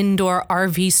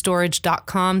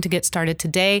vegasindoorrvstorage.com to get started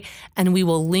today, and we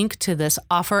will link to this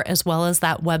offer as well as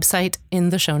that website in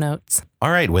the show notes.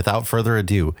 All right, without further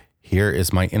ado, here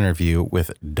is my interview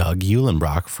with Doug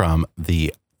Uhlenbrock from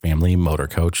the Family Motor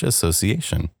Coach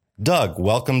Association. Doug,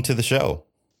 welcome to the show.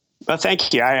 Well,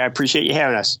 thank you. I appreciate you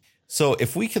having us. So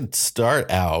if we could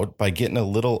start out by getting a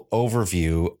little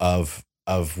overview of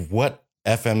what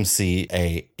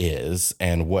FMCA is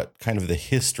and what kind of the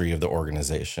history of the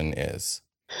organization is.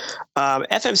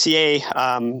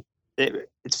 FMCA,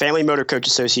 it's Family Motor Coach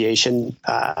Association.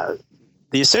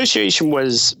 The association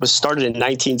was started in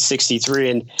 1963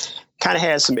 and kind of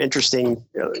has some interesting,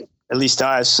 at least to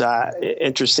us,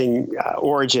 interesting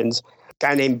origins. A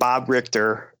guy named Bob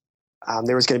Richter,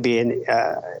 there was going to be an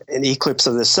eclipse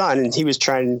of the sun, and he was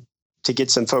trying to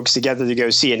get some folks together to go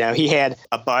see it. Now, he had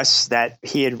a bus that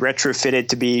he had retrofitted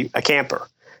to be a camper.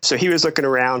 So he was looking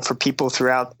around for people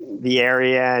throughout the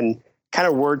area, and kind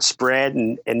of word spread,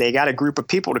 and they got a group of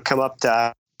people to come up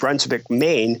to Brunswick,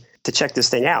 Maine to check this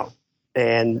thing out.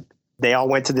 And they all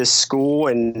went to this school,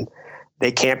 and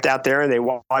they camped out there, and they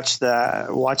watched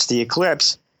the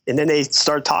eclipse. And then they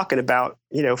started talking about,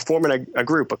 forming a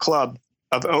group, a club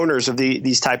of owners of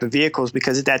these type of vehicles,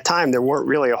 because at that time there weren't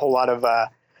really a whole lot of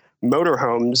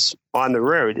motorhomes on the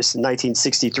road. This is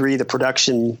 1963. The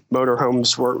production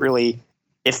motorhomes weren't really,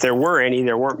 if there were any,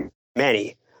 there weren't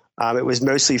many. It was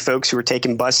mostly folks who were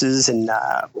taking buses and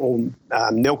old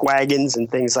milk wagons and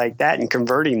things like that and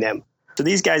converting them. So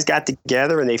these guys got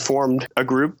together and they formed a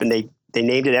group, and they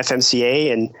named it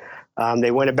FMCA, and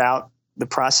they went about the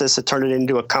process of turning it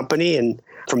into a company. And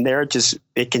from there,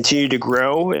 it continued to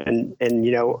grow. And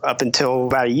up until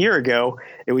about a year ago,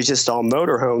 it was just all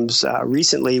motorhomes.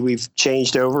 Recently, we've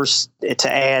changed over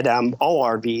to add all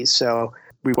RVs. So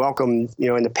we welcome,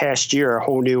 in the past year, a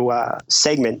whole new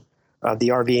segment of the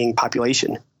RVing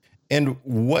population. And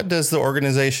what does the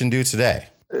organization do today?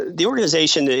 The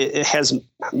organization, it has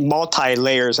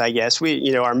multi-layers, I guess.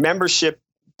 Our membership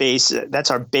base,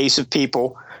 that's our base of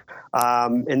people.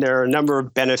 And there are a number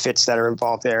of benefits that are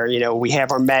involved there. We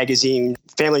have our magazine,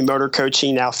 Family Motor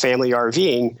Coaching, now Family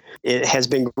RVing. It has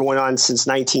been going on since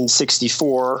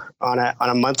 1964 on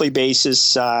a monthly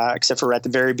basis, except for at the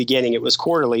very beginning, it was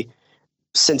quarterly.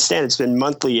 Since then, it's been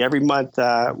monthly. Every month,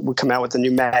 we come out with a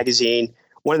new magazine.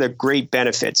 One of the great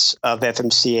benefits of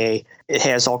FMCA, it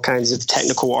has all kinds of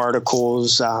technical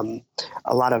articles, a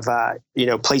lot of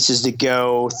places to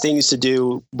go, things to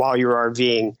do while you're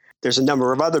RVing. There's a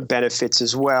number of other benefits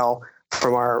as well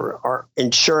from our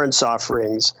insurance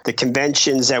offerings. The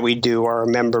conventions that we do are a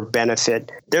member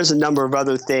benefit. There's a number of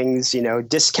other things,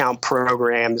 discount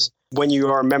programs. When you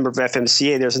are a member of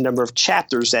FMCA, there's a number of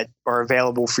chapters that are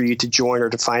available for you to join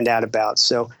or to find out about.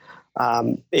 So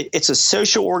it's a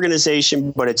social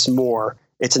organization, but it's more.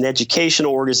 It's an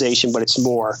educational organization, but it's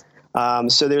more.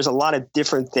 So there's a lot of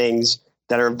different things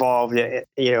that are involved,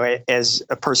 as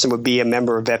a person would be a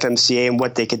member of FMCA and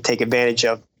what they could take advantage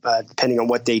of, depending on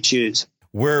what they choose.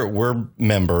 We're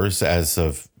members as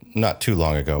of not too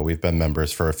long ago. We've been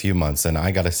members for a few months, and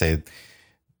I got to say,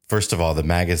 first of all, the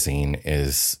magazine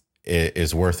is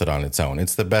worth it on its own.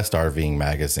 It's the best RVing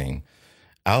magazine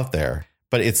out there.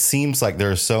 But it seems like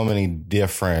there are so many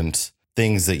different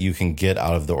things that you can get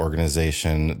out of the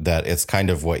organization that it's kind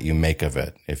of what you make of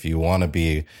it. If you want to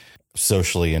be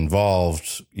socially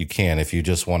involved, you can. If you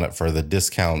just want it for the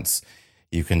discounts,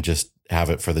 you can just have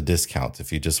it for the discounts.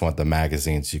 If you just want the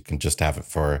magazines, you can just have it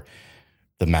for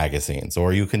the magazines,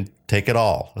 or you can take it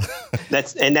all.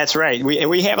 That's right.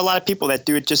 We have a lot of people that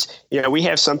do it we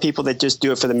have some people that just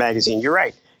do it for the magazine. You're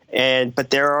right. But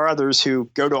there are others who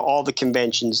go to all the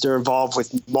conventions. They're involved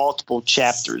with multiple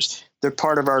chapters. They're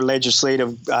part of our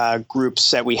legislative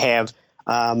groups that we have,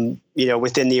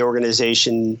 within the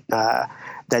organization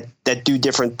that do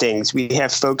different things. We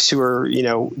have folks who are,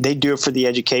 they do it for the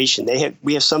education.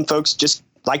 We have some folks just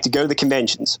like to go to the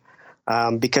conventions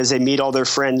because they meet all their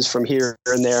friends from here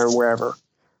and there and wherever.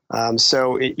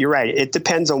 You're right. It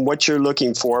depends on what you're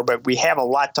looking for, but we have a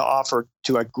lot to offer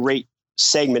to a great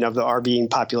segment of the RVing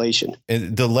population.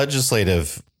 And the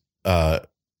legislative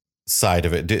side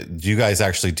of it, do you guys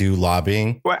actually do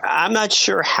lobbying? Well, I'm not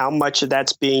sure how much of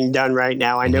that's being done right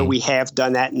now. I know we have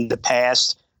done that in the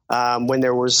past when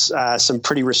there was some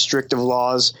pretty restrictive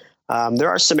laws. There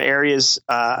are some areas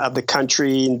of the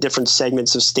country and different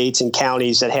segments of states and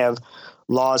counties that have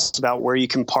laws about where you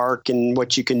can park and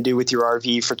what you can do with your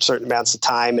RV for certain amounts of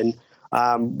time.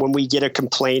 And when we get a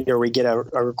complaint or we get a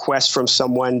request from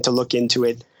someone to look into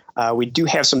it, we do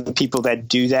have some people that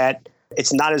do that.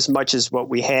 It's not as much as what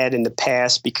we had in the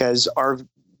past because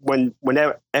when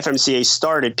FMCA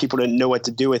started, people didn't know what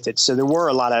to do with it. So there were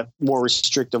a lot of more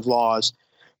restrictive laws.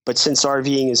 But since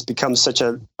RVing has become such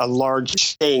a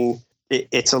large thing,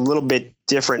 it's a little bit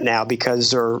different now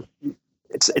because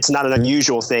it's not an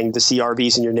unusual thing to see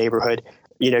RVs in your neighborhood.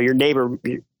 Your neighbor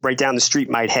right down the street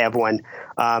might have one.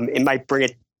 It might bring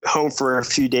it home for a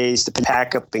few days to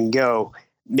pack up and go.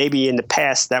 Maybe in the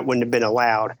past that wouldn't have been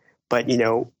allowed. But,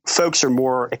 folks are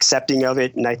more accepting of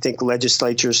it. And I think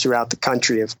legislatures throughout the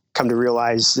country have come to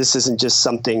realize this isn't just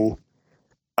something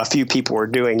a few people are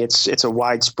doing. It's a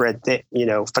widespread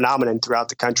phenomenon throughout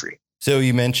the country. So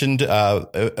you mentioned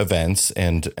events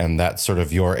and that's sort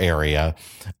of your area.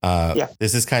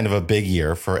 This is kind of a big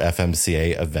year for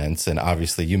FMCA events. And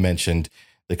obviously you mentioned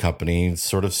the company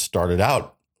sort of started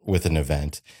out with an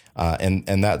event.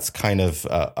 And that's kind of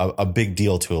a big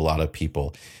deal to a lot of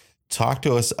people. Talk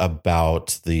to us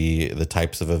about the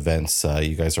types of events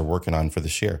you guys are working on for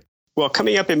this year. Well,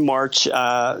 coming up in March,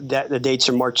 the dates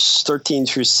are March 13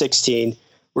 through 16.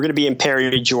 We're going to be in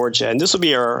Perry, Georgia, and this will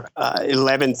be our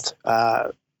 11th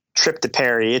trip to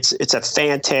Perry. It's a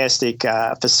fantastic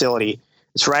facility.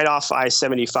 It's right off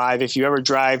I-75. If you ever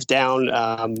drive down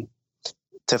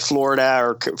to Florida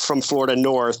or from Florida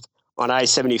north on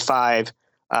I-75,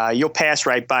 you'll pass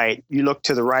right by it. You look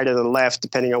to the right or the left,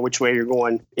 depending on which way you're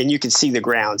going, and you can see the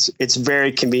grounds. It's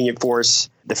very convenient for us.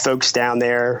 The folks down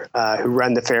there who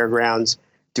run the fairgrounds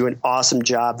do an awesome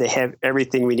job. They have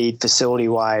everything we need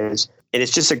facility-wise, and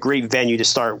it's just a great venue to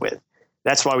start with.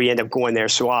 That's why we end up going there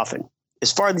so often.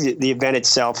 As far as the event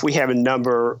itself, we have a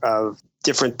number of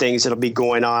different things that'll be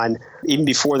going on. Even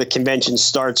before the convention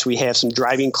starts, we have some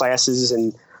driving classes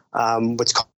and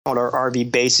what's called our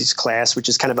RV Basics class, which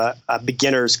is kind of a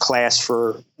beginner's class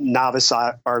for novice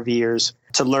RVers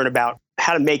to learn about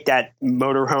how to make that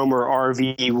motorhome or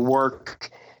RV work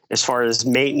as far as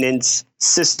maintenance,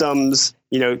 systems,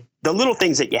 the little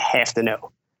things that you have to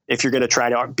know if you're going to try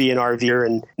to be an RVer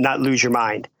and not lose your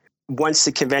mind. Once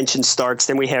the convention starts,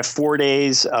 then we have 4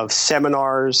 days of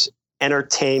seminars,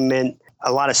 entertainment,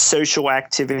 a lot of social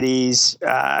activities,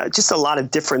 just a lot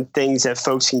of different things that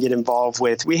folks can get involved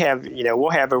with. We have, we'll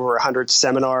have over 100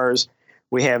 seminars.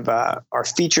 We have our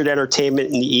featured entertainment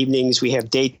in the evenings. We have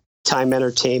daytime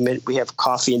entertainment. We have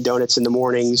coffee and donuts in the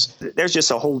mornings. There's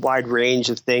just a whole wide range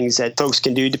of things that folks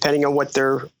can do depending on what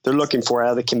they're looking for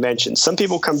out of the convention. Some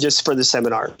people come just for the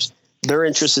seminars. Their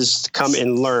interest is to come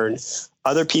and learn.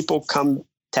 Other people come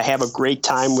to have a great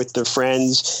time with their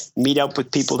friends, meet up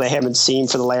with people they haven't seen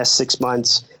for the last 6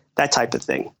 months, that type of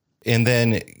thing. And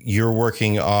then you're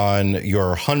working on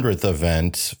your 100th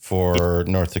event for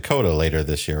North Dakota later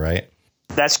this year, right?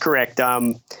 That's correct.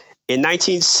 In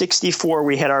 1964,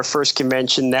 we had our first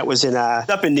convention. That was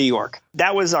up in New York.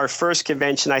 That was our first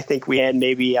convention. I think we had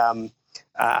maybe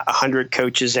 100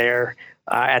 coaches there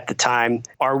at the time.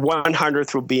 Our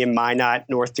 100th will be in Minot,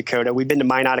 North Dakota. We've been to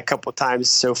Minot a couple of times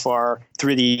so far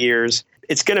through the years.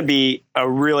 It's going to be a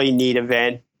really neat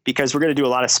event because we're going to do a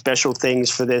lot of special things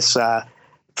for this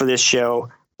show.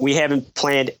 We haven't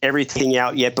planned everything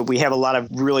out yet, but we have a lot of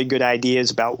really good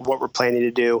ideas about what we're planning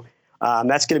to do.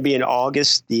 That's going to be in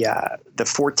August, the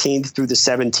 14th through the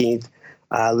 17th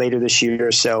later this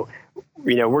year. So,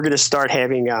 we're going to start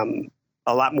having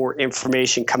a lot more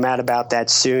information come out about that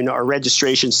soon. Our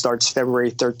registration starts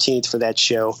February 13th for that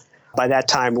show. By that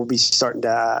time, we'll be starting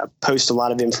to post a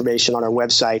lot of information on our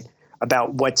website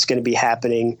about what's going to be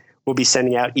happening. We'll be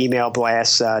sending out email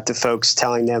blasts to folks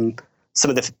telling them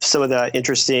some of the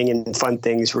interesting and fun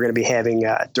things we're going to be having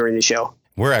during the show.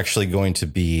 We're actually going to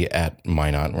be at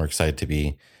Minot, and we're excited to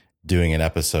be doing an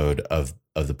episode of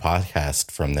the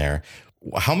podcast from there.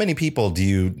 How many people do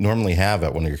you normally have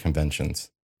at one of your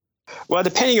conventions? Well,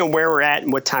 depending on where we're at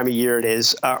and what time of year it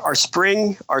is, our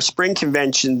spring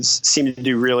conventions seem to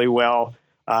do really well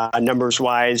numbers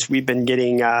wise. We've been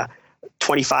getting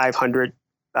 2,500.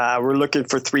 We're looking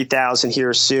for 3,000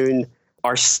 here soon.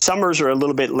 Our summers are a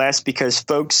little bit less because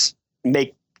folks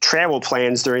make travel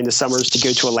plans during the summers to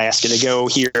go to Alaska, to go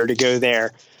here, to go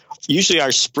there. Usually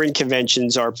our spring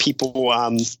conventions are people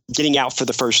getting out for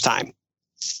the first time.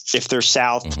 If they're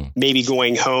south, maybe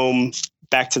going home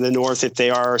back to the north if they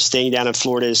are staying down in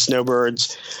Florida as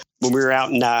snowbirds. When we were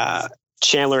out in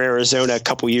Chandler, Arizona a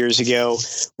couple years ago,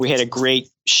 we had a great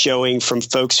showing from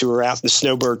folks who were out in the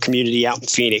snowbird community out in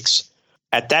Phoenix.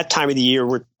 At that time of the year,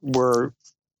 we're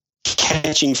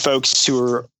catching folks who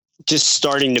are just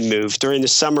starting to move. During the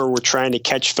summer, we're trying to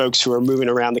catch folks who are moving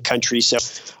around the country. So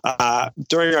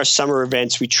during our summer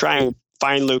events, we try and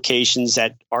find locations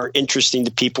that are interesting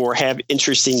to people or have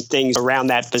interesting things around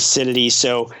that vicinity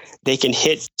so they can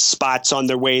hit spots on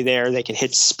their way there. They can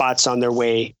hit spots on their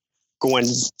way going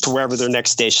to wherever their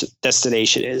next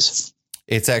destination is.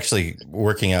 It's actually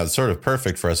working out sort of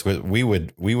perfect for us. We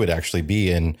would actually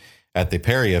be at the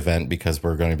Perry event because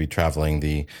we're going to be traveling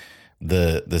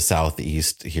the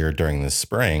Southeast here during the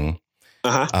spring.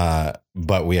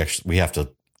 But we have to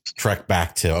trek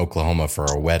back to Oklahoma for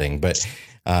our wedding. But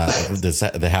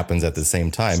that happens at the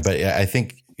same time. But I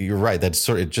think you're right.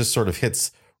 It just sort of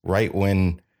hits right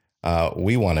when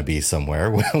we want to be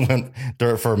somewhere.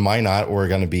 For Minot, we're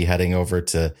going to be heading over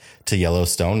to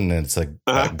Yellowstone, and it's a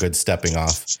good stepping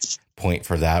off point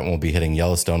for that. And we'll be hitting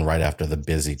Yellowstone right after the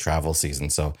busy travel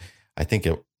season. So I think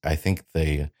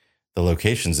the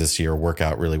locations this year work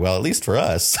out really well, at least for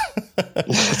us.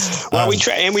 Well, we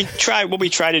try what we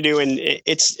try to do, and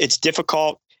it's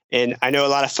difficult. And I know a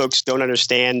lot of folks don't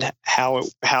understand how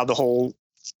the whole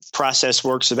process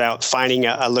works about finding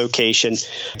a location.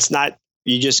 It's not,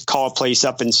 you just call a place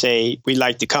up and say, we'd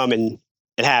like to come, and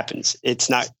it happens. It's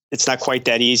not quite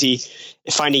that easy.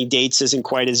 Finding dates isn't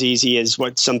quite as easy as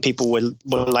what some people would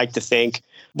like to think.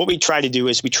 What we try to do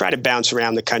is we try to bounce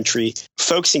around the country.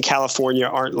 Folks in California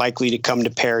aren't likely to come to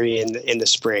Perry in the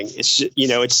spring.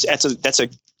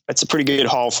 That's a pretty good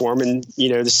haul for them. And,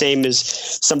 the same as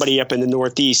somebody up in the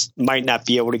Northeast might not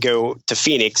be able to go to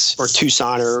Phoenix or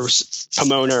Tucson or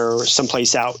Pomona or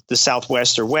someplace out the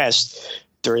Southwest or West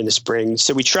during the spring.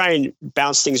 So we try and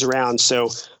bounce things around so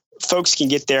folks can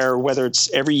get there, whether it's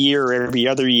every year or every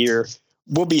other year.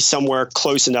 We'll be somewhere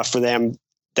close enough for them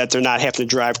that they're not having to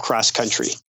drive cross country.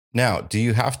 Now, do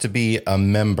you have to be a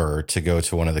member to go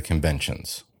to one of the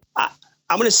conventions?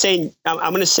 I'm going to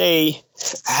say,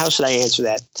 how should I answer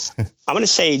that? I'm going to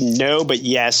say no, but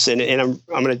yes. And I'm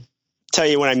going to tell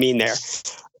you what I mean there.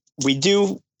 We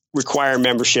do require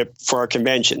membership for our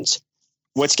conventions.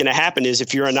 What's going to happen is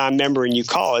if you're a non-member and you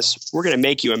call us, we're going to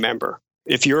make you a member.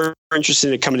 If you're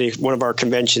interested in coming to one of our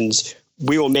conventions,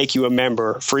 we will make you a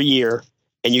member for a year,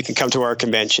 and you can come to our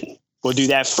convention. We'll do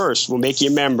that first. We'll make you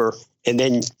a member, and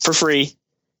then for free,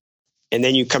 and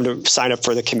then you come to sign up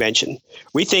for the convention.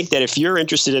 We think that if you're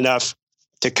interested enough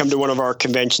to come to one of our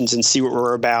conventions and see what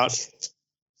we're about,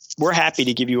 we're happy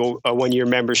to give you a 1-year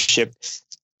membership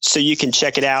so you can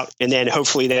check it out. And then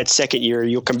hopefully that second year,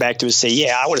 you'll come back to us and say,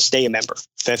 yeah, I want to stay a member of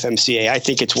FMCA. I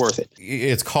think it's worth it.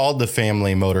 It's called the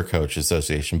Family Motor Coach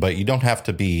Association, but you don't have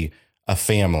to be a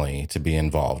family to be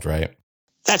involved, right?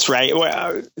 That's right.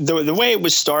 Well, the way it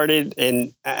was started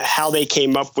and how they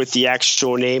came up with the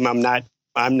actual name, I'm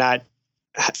not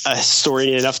a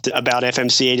historian enough about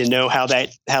FMCA to know how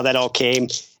that all came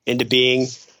into being.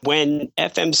 When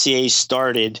FMCA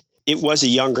started, it was a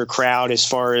younger crowd as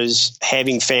far as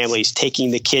having families,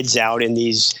 taking the kids out in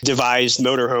these devised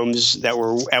motorhomes that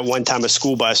were at one time a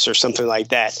school bus or something like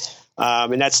that.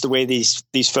 And that's the way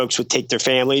these folks would take their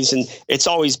families. And it's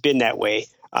always been that way.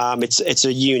 It's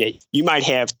a unit. You might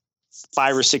have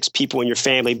 5 or 6 people in your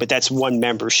family, but that's one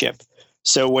membership.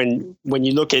 So when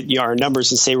you look at our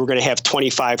numbers and say we're going to have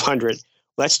 2,500, well,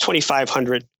 that's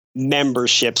 2,500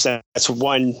 memberships. That's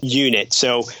one unit.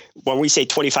 So when we say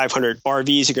 2,500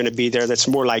 RVs are going to be there, that's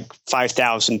more like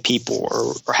 5,000 people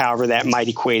or however that might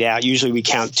equate out. Usually we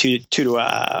count two to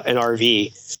an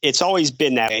RV. It's always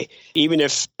been that way. Even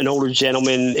if an older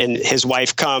gentleman and his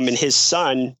wife come and his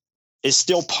son is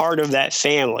still part of that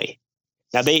family.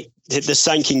 Now the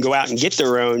son can go out and get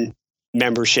their own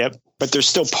membership, but they're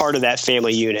still part of that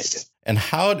family unit. And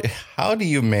how do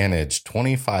you manage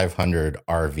 2,500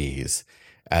 RVs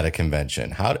at a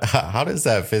convention? How does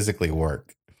that physically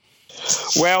work?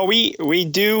 Well, we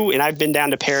do, and I've been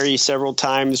down to Perry several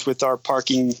times with our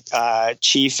parking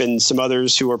chief and some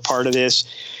others who are part of this.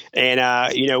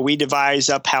 And, we devise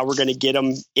up how we're going to get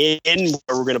them in,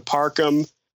 where we're going to park them.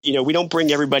 We don't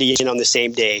bring everybody in on the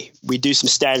same day. We do some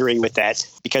staggering with that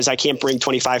because I can't bring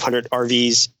 2,500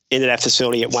 RVs into that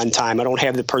facility at one time. I don't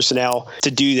have the personnel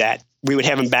to do that. We would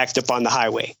have them backed up on the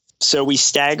highway. So we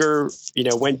stagger,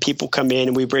 when people come in,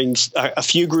 and we bring a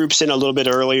few groups in a little bit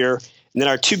earlier. And then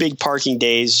our 2 big parking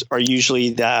days are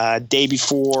usually the day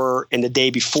before and the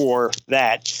day before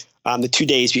that, the 2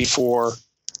 days before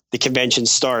the convention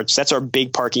starts. That's our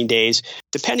big parking days.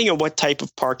 Depending on what type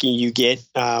of parking you get,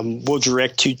 we'll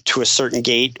direct you to a certain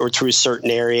gate or to a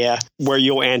certain area where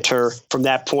you'll enter. From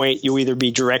that point, you'll either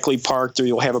be directly parked or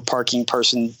you'll have a parking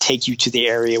person take you to the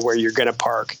area where you're going to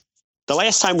park. The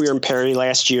last time we were in Perry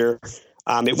last year,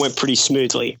 it went pretty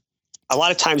smoothly. A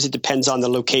lot of times it depends on the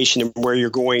location and where you're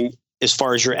going as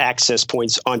far as your access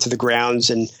points onto the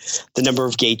grounds and the number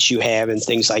of gates you have and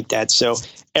things like that. So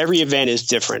every event is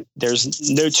different. There's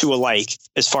no two alike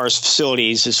as far as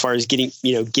facilities, as far as getting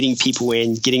people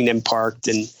in, getting them parked,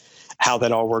 and how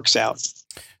that all works out.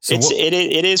 So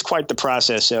it is quite the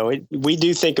process. So we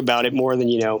do think about it more than,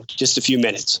 just a few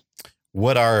minutes.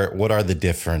 what are the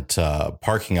different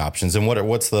parking options, and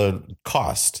what's the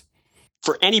cost?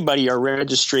 For anybody, our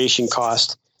registration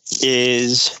cost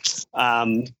is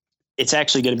it's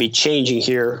actually going to be changing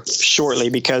here shortly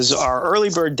because our early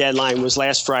bird deadline was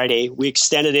last Friday. We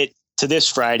extended it to this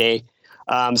Friday.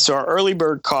 So our early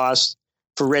bird cost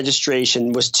for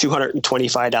registration was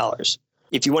 $225.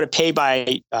 If you want to pay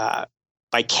by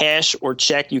cash or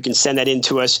check, you can send that in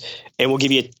to us and we'll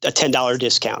give you a $10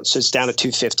 discount. So it's down to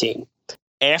 $215.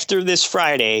 After this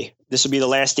Friday, this will be the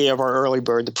last day of our early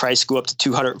bird. The price go up to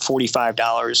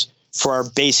 $245 for our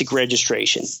basic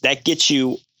registration. That gets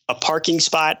you a parking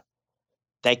spot.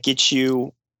 That gets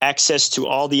you access to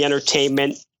all the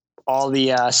entertainment, all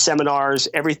the seminars,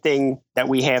 everything that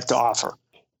we have to offer.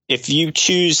 If you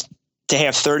choose to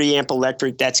have 30 amp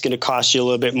electric, that's going to cost you a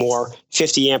little bit more.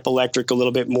 50 amp electric, a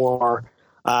little bit more.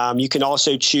 You can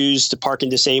also choose to park in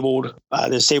the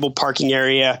disabled parking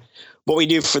area. What we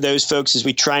do for those folks is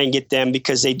we try and get them,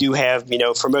 because they do have,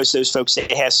 for most of those folks, they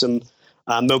have some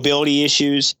mobility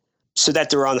issues, so that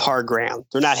they're on hard ground.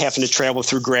 They're not having to travel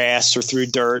through grass or through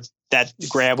dirt, that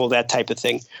gravel, that type of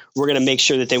thing. We're going to make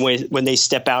sure that when they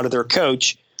step out of their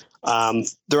coach,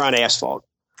 they're on asphalt.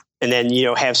 And then,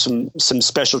 have some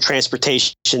special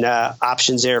transportation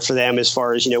options there for them as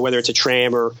far as, whether it's a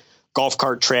tram or golf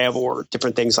cart travel or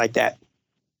different things like that.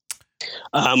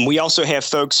 We also have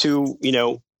folks who,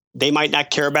 they might not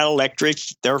care about electric.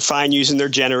 They're fine using their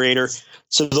generator.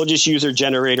 So they'll just use their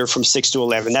generator from 6 to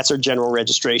 11. That's our general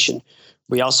registration.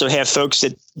 We also have folks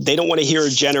that they don't want to hear a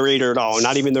generator at all,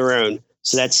 not even their own.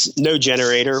 So that's no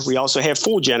generator. We also have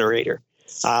full generator.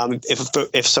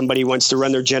 If somebody wants to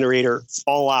run their generator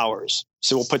all hours,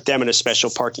 so we'll put them in a special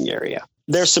parking area.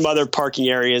 There's some other parking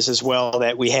areas as well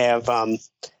that we have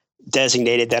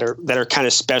designated that are kind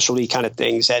of specialty kind of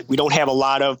things that we don't have a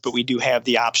lot of, but we do have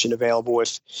the option available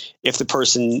if the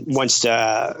person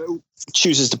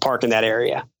chooses to park in that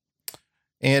area.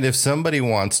 And if somebody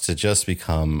wants to just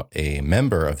become a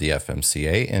member of the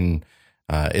FMCA and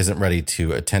isn't ready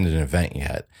to attend an event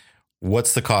yet,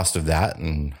 what's the cost of that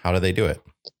and how do they do it?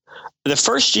 The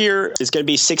first year is going to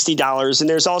be $60. And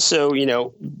there's also,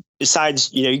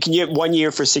 besides, you can get 1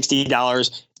 year for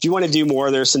 $60. If you want to do more,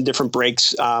 there's some different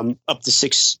breaks up to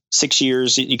six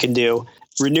years that you can do.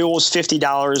 Renewal is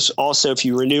 $50. Also, if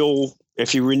you renew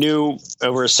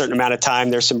over a certain amount of time,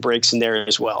 there's some breaks in there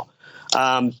as well.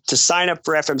 To sign up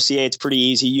for FMCA, it's pretty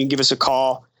easy. You can give us a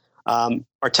call.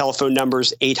 Our telephone number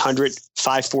is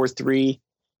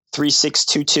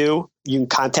 800-543-3622. You can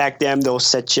contact them. They'll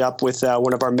set you up with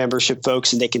one of our membership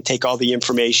folks, and they can take all the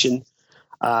information.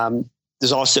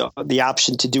 There's also the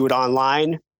option to do it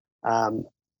online,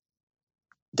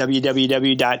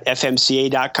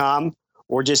 www.fmca.com,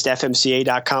 or just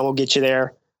fmca.com will get you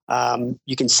there.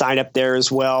 You can sign up there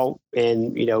as well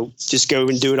and, just go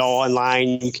and do it all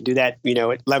online. You can do that,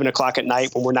 at 11 o'clock at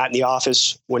night when we're not in the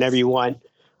office, whenever you want.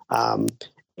 And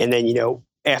then,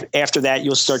 after that,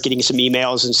 you'll start getting some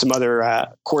emails and some other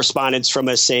correspondence from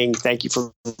us saying, thank you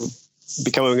for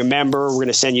becoming a member. We're going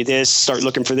to send you this, start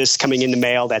looking for this coming in the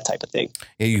mail, that type of thing.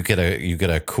 Yeah, you get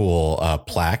a cool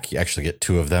plaque. You actually get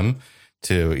 2 of them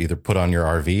to either put on your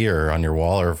RV or on your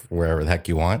wall or wherever the heck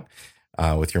you want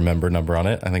with your member number on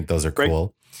it. I think those are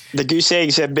cool. The goose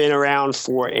eggs have been around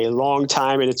for a long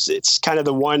time, and it's kind of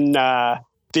the one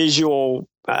visual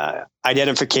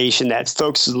identification that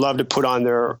folks love to put on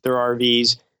their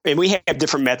RVs. And we have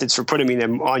different methods for putting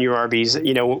them on your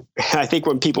RVs. I think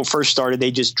when people first started,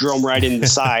 they just drill them right in the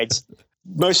sides.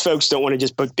 Most folks don't want to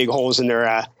just put big holes in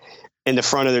their in the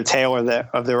front of their tail of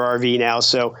their RV now.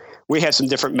 So we have some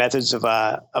different methods of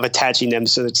attaching them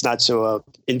so it's not so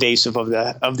invasive of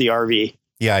the RV.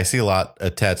 Yeah, I see a lot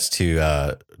attached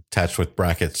with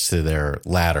brackets to their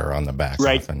ladder on the back.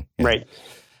 Right, often. Yeah. Right.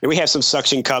 And we have some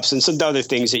suction cups and some other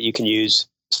things that you can use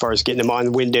as far as getting them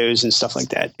on windows and stuff like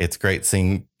that. It's great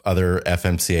seeing other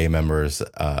FMCA members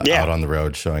out on the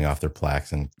road showing off their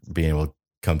plaques and being able to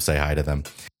come say hi to them.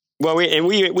 Well,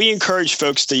 we encourage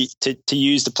folks to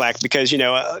use the plaque because, you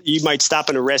might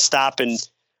stop in a rest stop and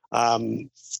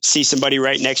see somebody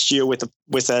right next to you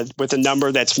with a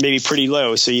number that's maybe pretty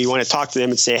low. So you want to talk to them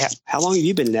and say, how long have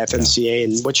you been in FMCA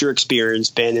and what's your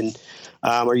experience been? And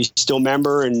are you still a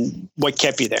member and what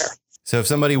kept you there? So if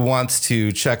somebody wants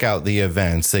to check out the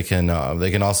events, they can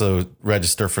also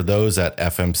register for those at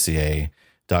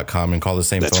fmca.com and call the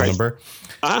same phone number.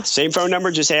 Same phone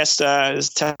number. Just ask,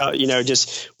 just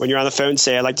when you're on the phone,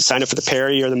 say, I'd like to sign up for the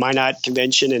Perry or the Minot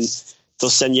convention, and they'll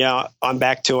send you on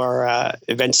back to our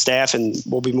event staff, and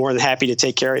we'll be more than happy to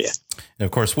take care of you. And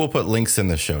of course, we'll put links in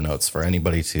the show notes for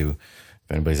anybody to,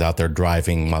 if anybody's out there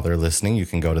driving while they're listening, you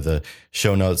can go to the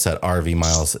show notes at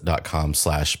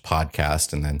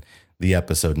rvmiles.com/podcast and then the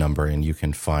episode number, and you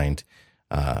can find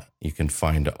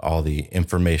all the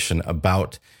information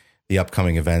about the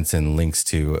upcoming events and links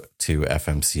to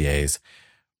FMCA's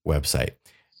website.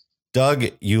 Doug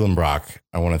Uhlenbrock,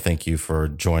 I want to thank you for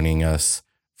joining us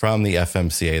from the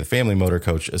FMCA, the Family Motor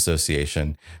Coach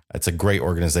Association. It's a great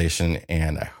organization,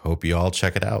 and I hope you all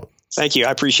check it out. Thank you.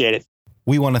 I appreciate it.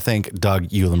 We want to thank Doug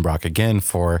Uhlenbrock again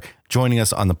for joining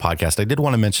us on the podcast. I did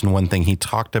want to mention one thing. He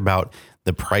talked about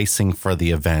the pricing for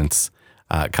the events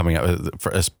coming up,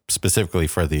 specifically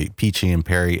for the Peachy and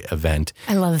Perry event.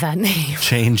 I love that name.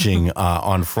 Changing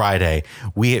on Friday.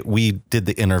 We did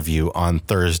the interview on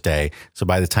Thursday. So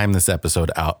by the time this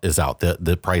episode is out,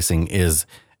 the pricing is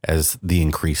as the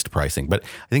increased pricing. But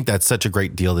I think that's such a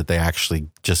great deal that they actually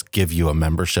just give you a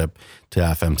membership to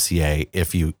FMCA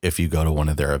if you go to one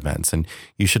of their events. And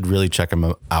you should really check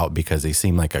them out because they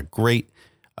seem like a great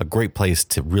place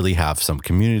to really have some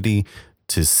community,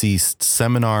 to see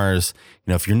seminars.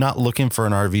 You know, if you're not looking for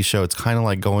an RV show, it's kind of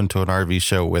like going to an RV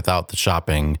show without the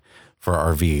shopping for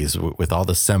RVs, with all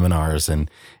the seminars and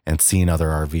seeing other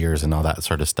RVers and all that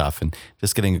sort of stuff, and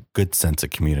just getting a good sense of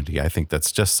community. I think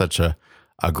that's just such a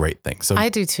great thing. So I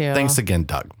do too. Thanks again,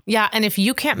 Doug. Yeah. And if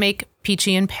you can't make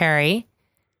Peachy and Perry,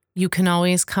 you can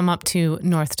always come up to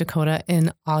North Dakota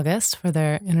in August for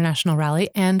their international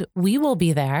rally, and we will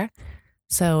be there.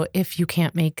 So if you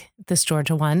can't make this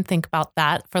Georgia one, think about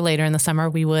that for later in the summer.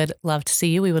 We would love to see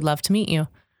you. We would love to meet you.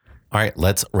 All right,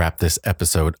 let's wrap this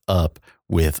episode up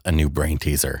with a new brain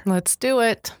teaser. Let's do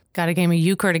it. Got a game of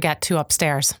euchre to get to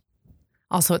upstairs.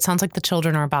 Also, it sounds like the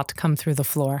children are about to come through the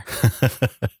floor.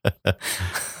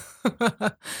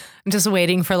 I'm just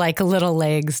waiting for like little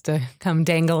legs to come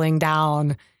dangling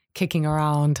down, kicking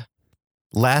around.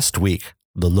 Last week,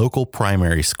 the local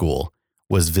primary school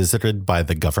was visited by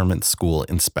the government school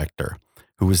inspector,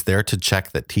 who was there to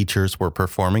check that teachers were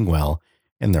performing well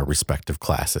in their respective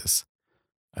classes.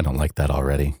 I don't like that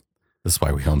already. This is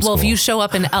why we homeschool. Well, if you show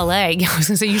up in LA, I was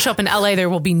going to say, you show up in LA, there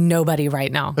will be nobody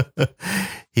right now.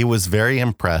 He was very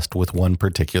impressed with one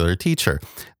particular teacher.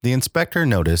 The inspector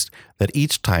noticed that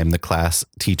each time the class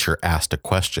teacher asked a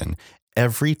question,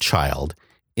 every child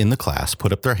in the class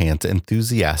put up their hands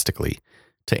enthusiastically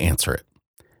to answer it.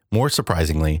 More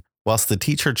surprisingly, whilst the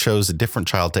teacher chose a different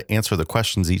child to answer the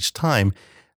questions each time,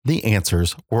 the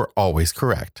answers were always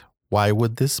correct. Why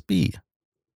would this be?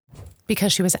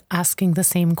 Because she was asking the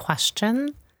same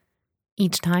question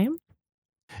each time?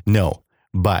 No,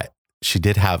 but she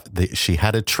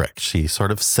had a trick. She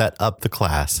sort of set up the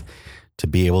class to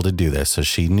be able to do this. So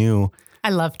she knew.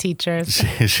 I love teachers.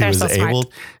 She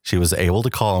was able to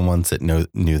call on ones that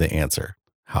knew the answer.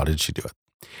 How did she do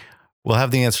it? We'll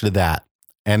have the answer to that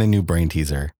and a new brain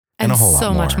teaser and a whole lot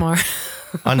more. So much more.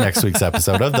 On next week's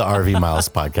episode of the RV Miles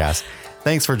podcast.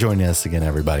 Thanks for joining us again,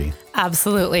 everybody.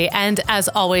 Absolutely. And as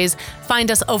always,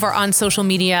 find us over on social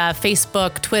media,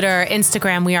 Facebook, Twitter,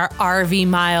 Instagram. We are RV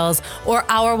Miles, or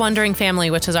Our Wandering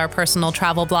Family, which is our personal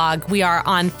travel blog. We are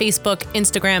on Facebook,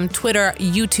 Instagram, Twitter,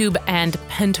 YouTube, and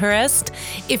Pinterest.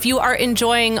 If you are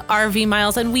enjoying RV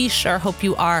Miles, and we sure hope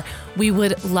you are, we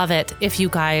would love it if you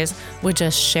guys would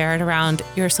just share it around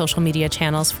your social media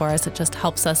channels for us. It just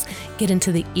helps us get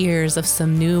into the ears of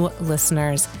some new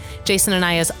listeners. Jason and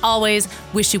I, as always,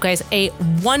 wish you guys a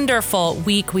wonderful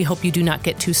week. We hope you do not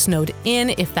get too snowed in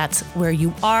if that's where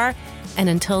you are. And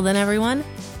until then, everyone,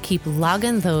 keep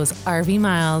logging those RV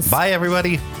miles. Bye,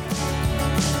 everybody.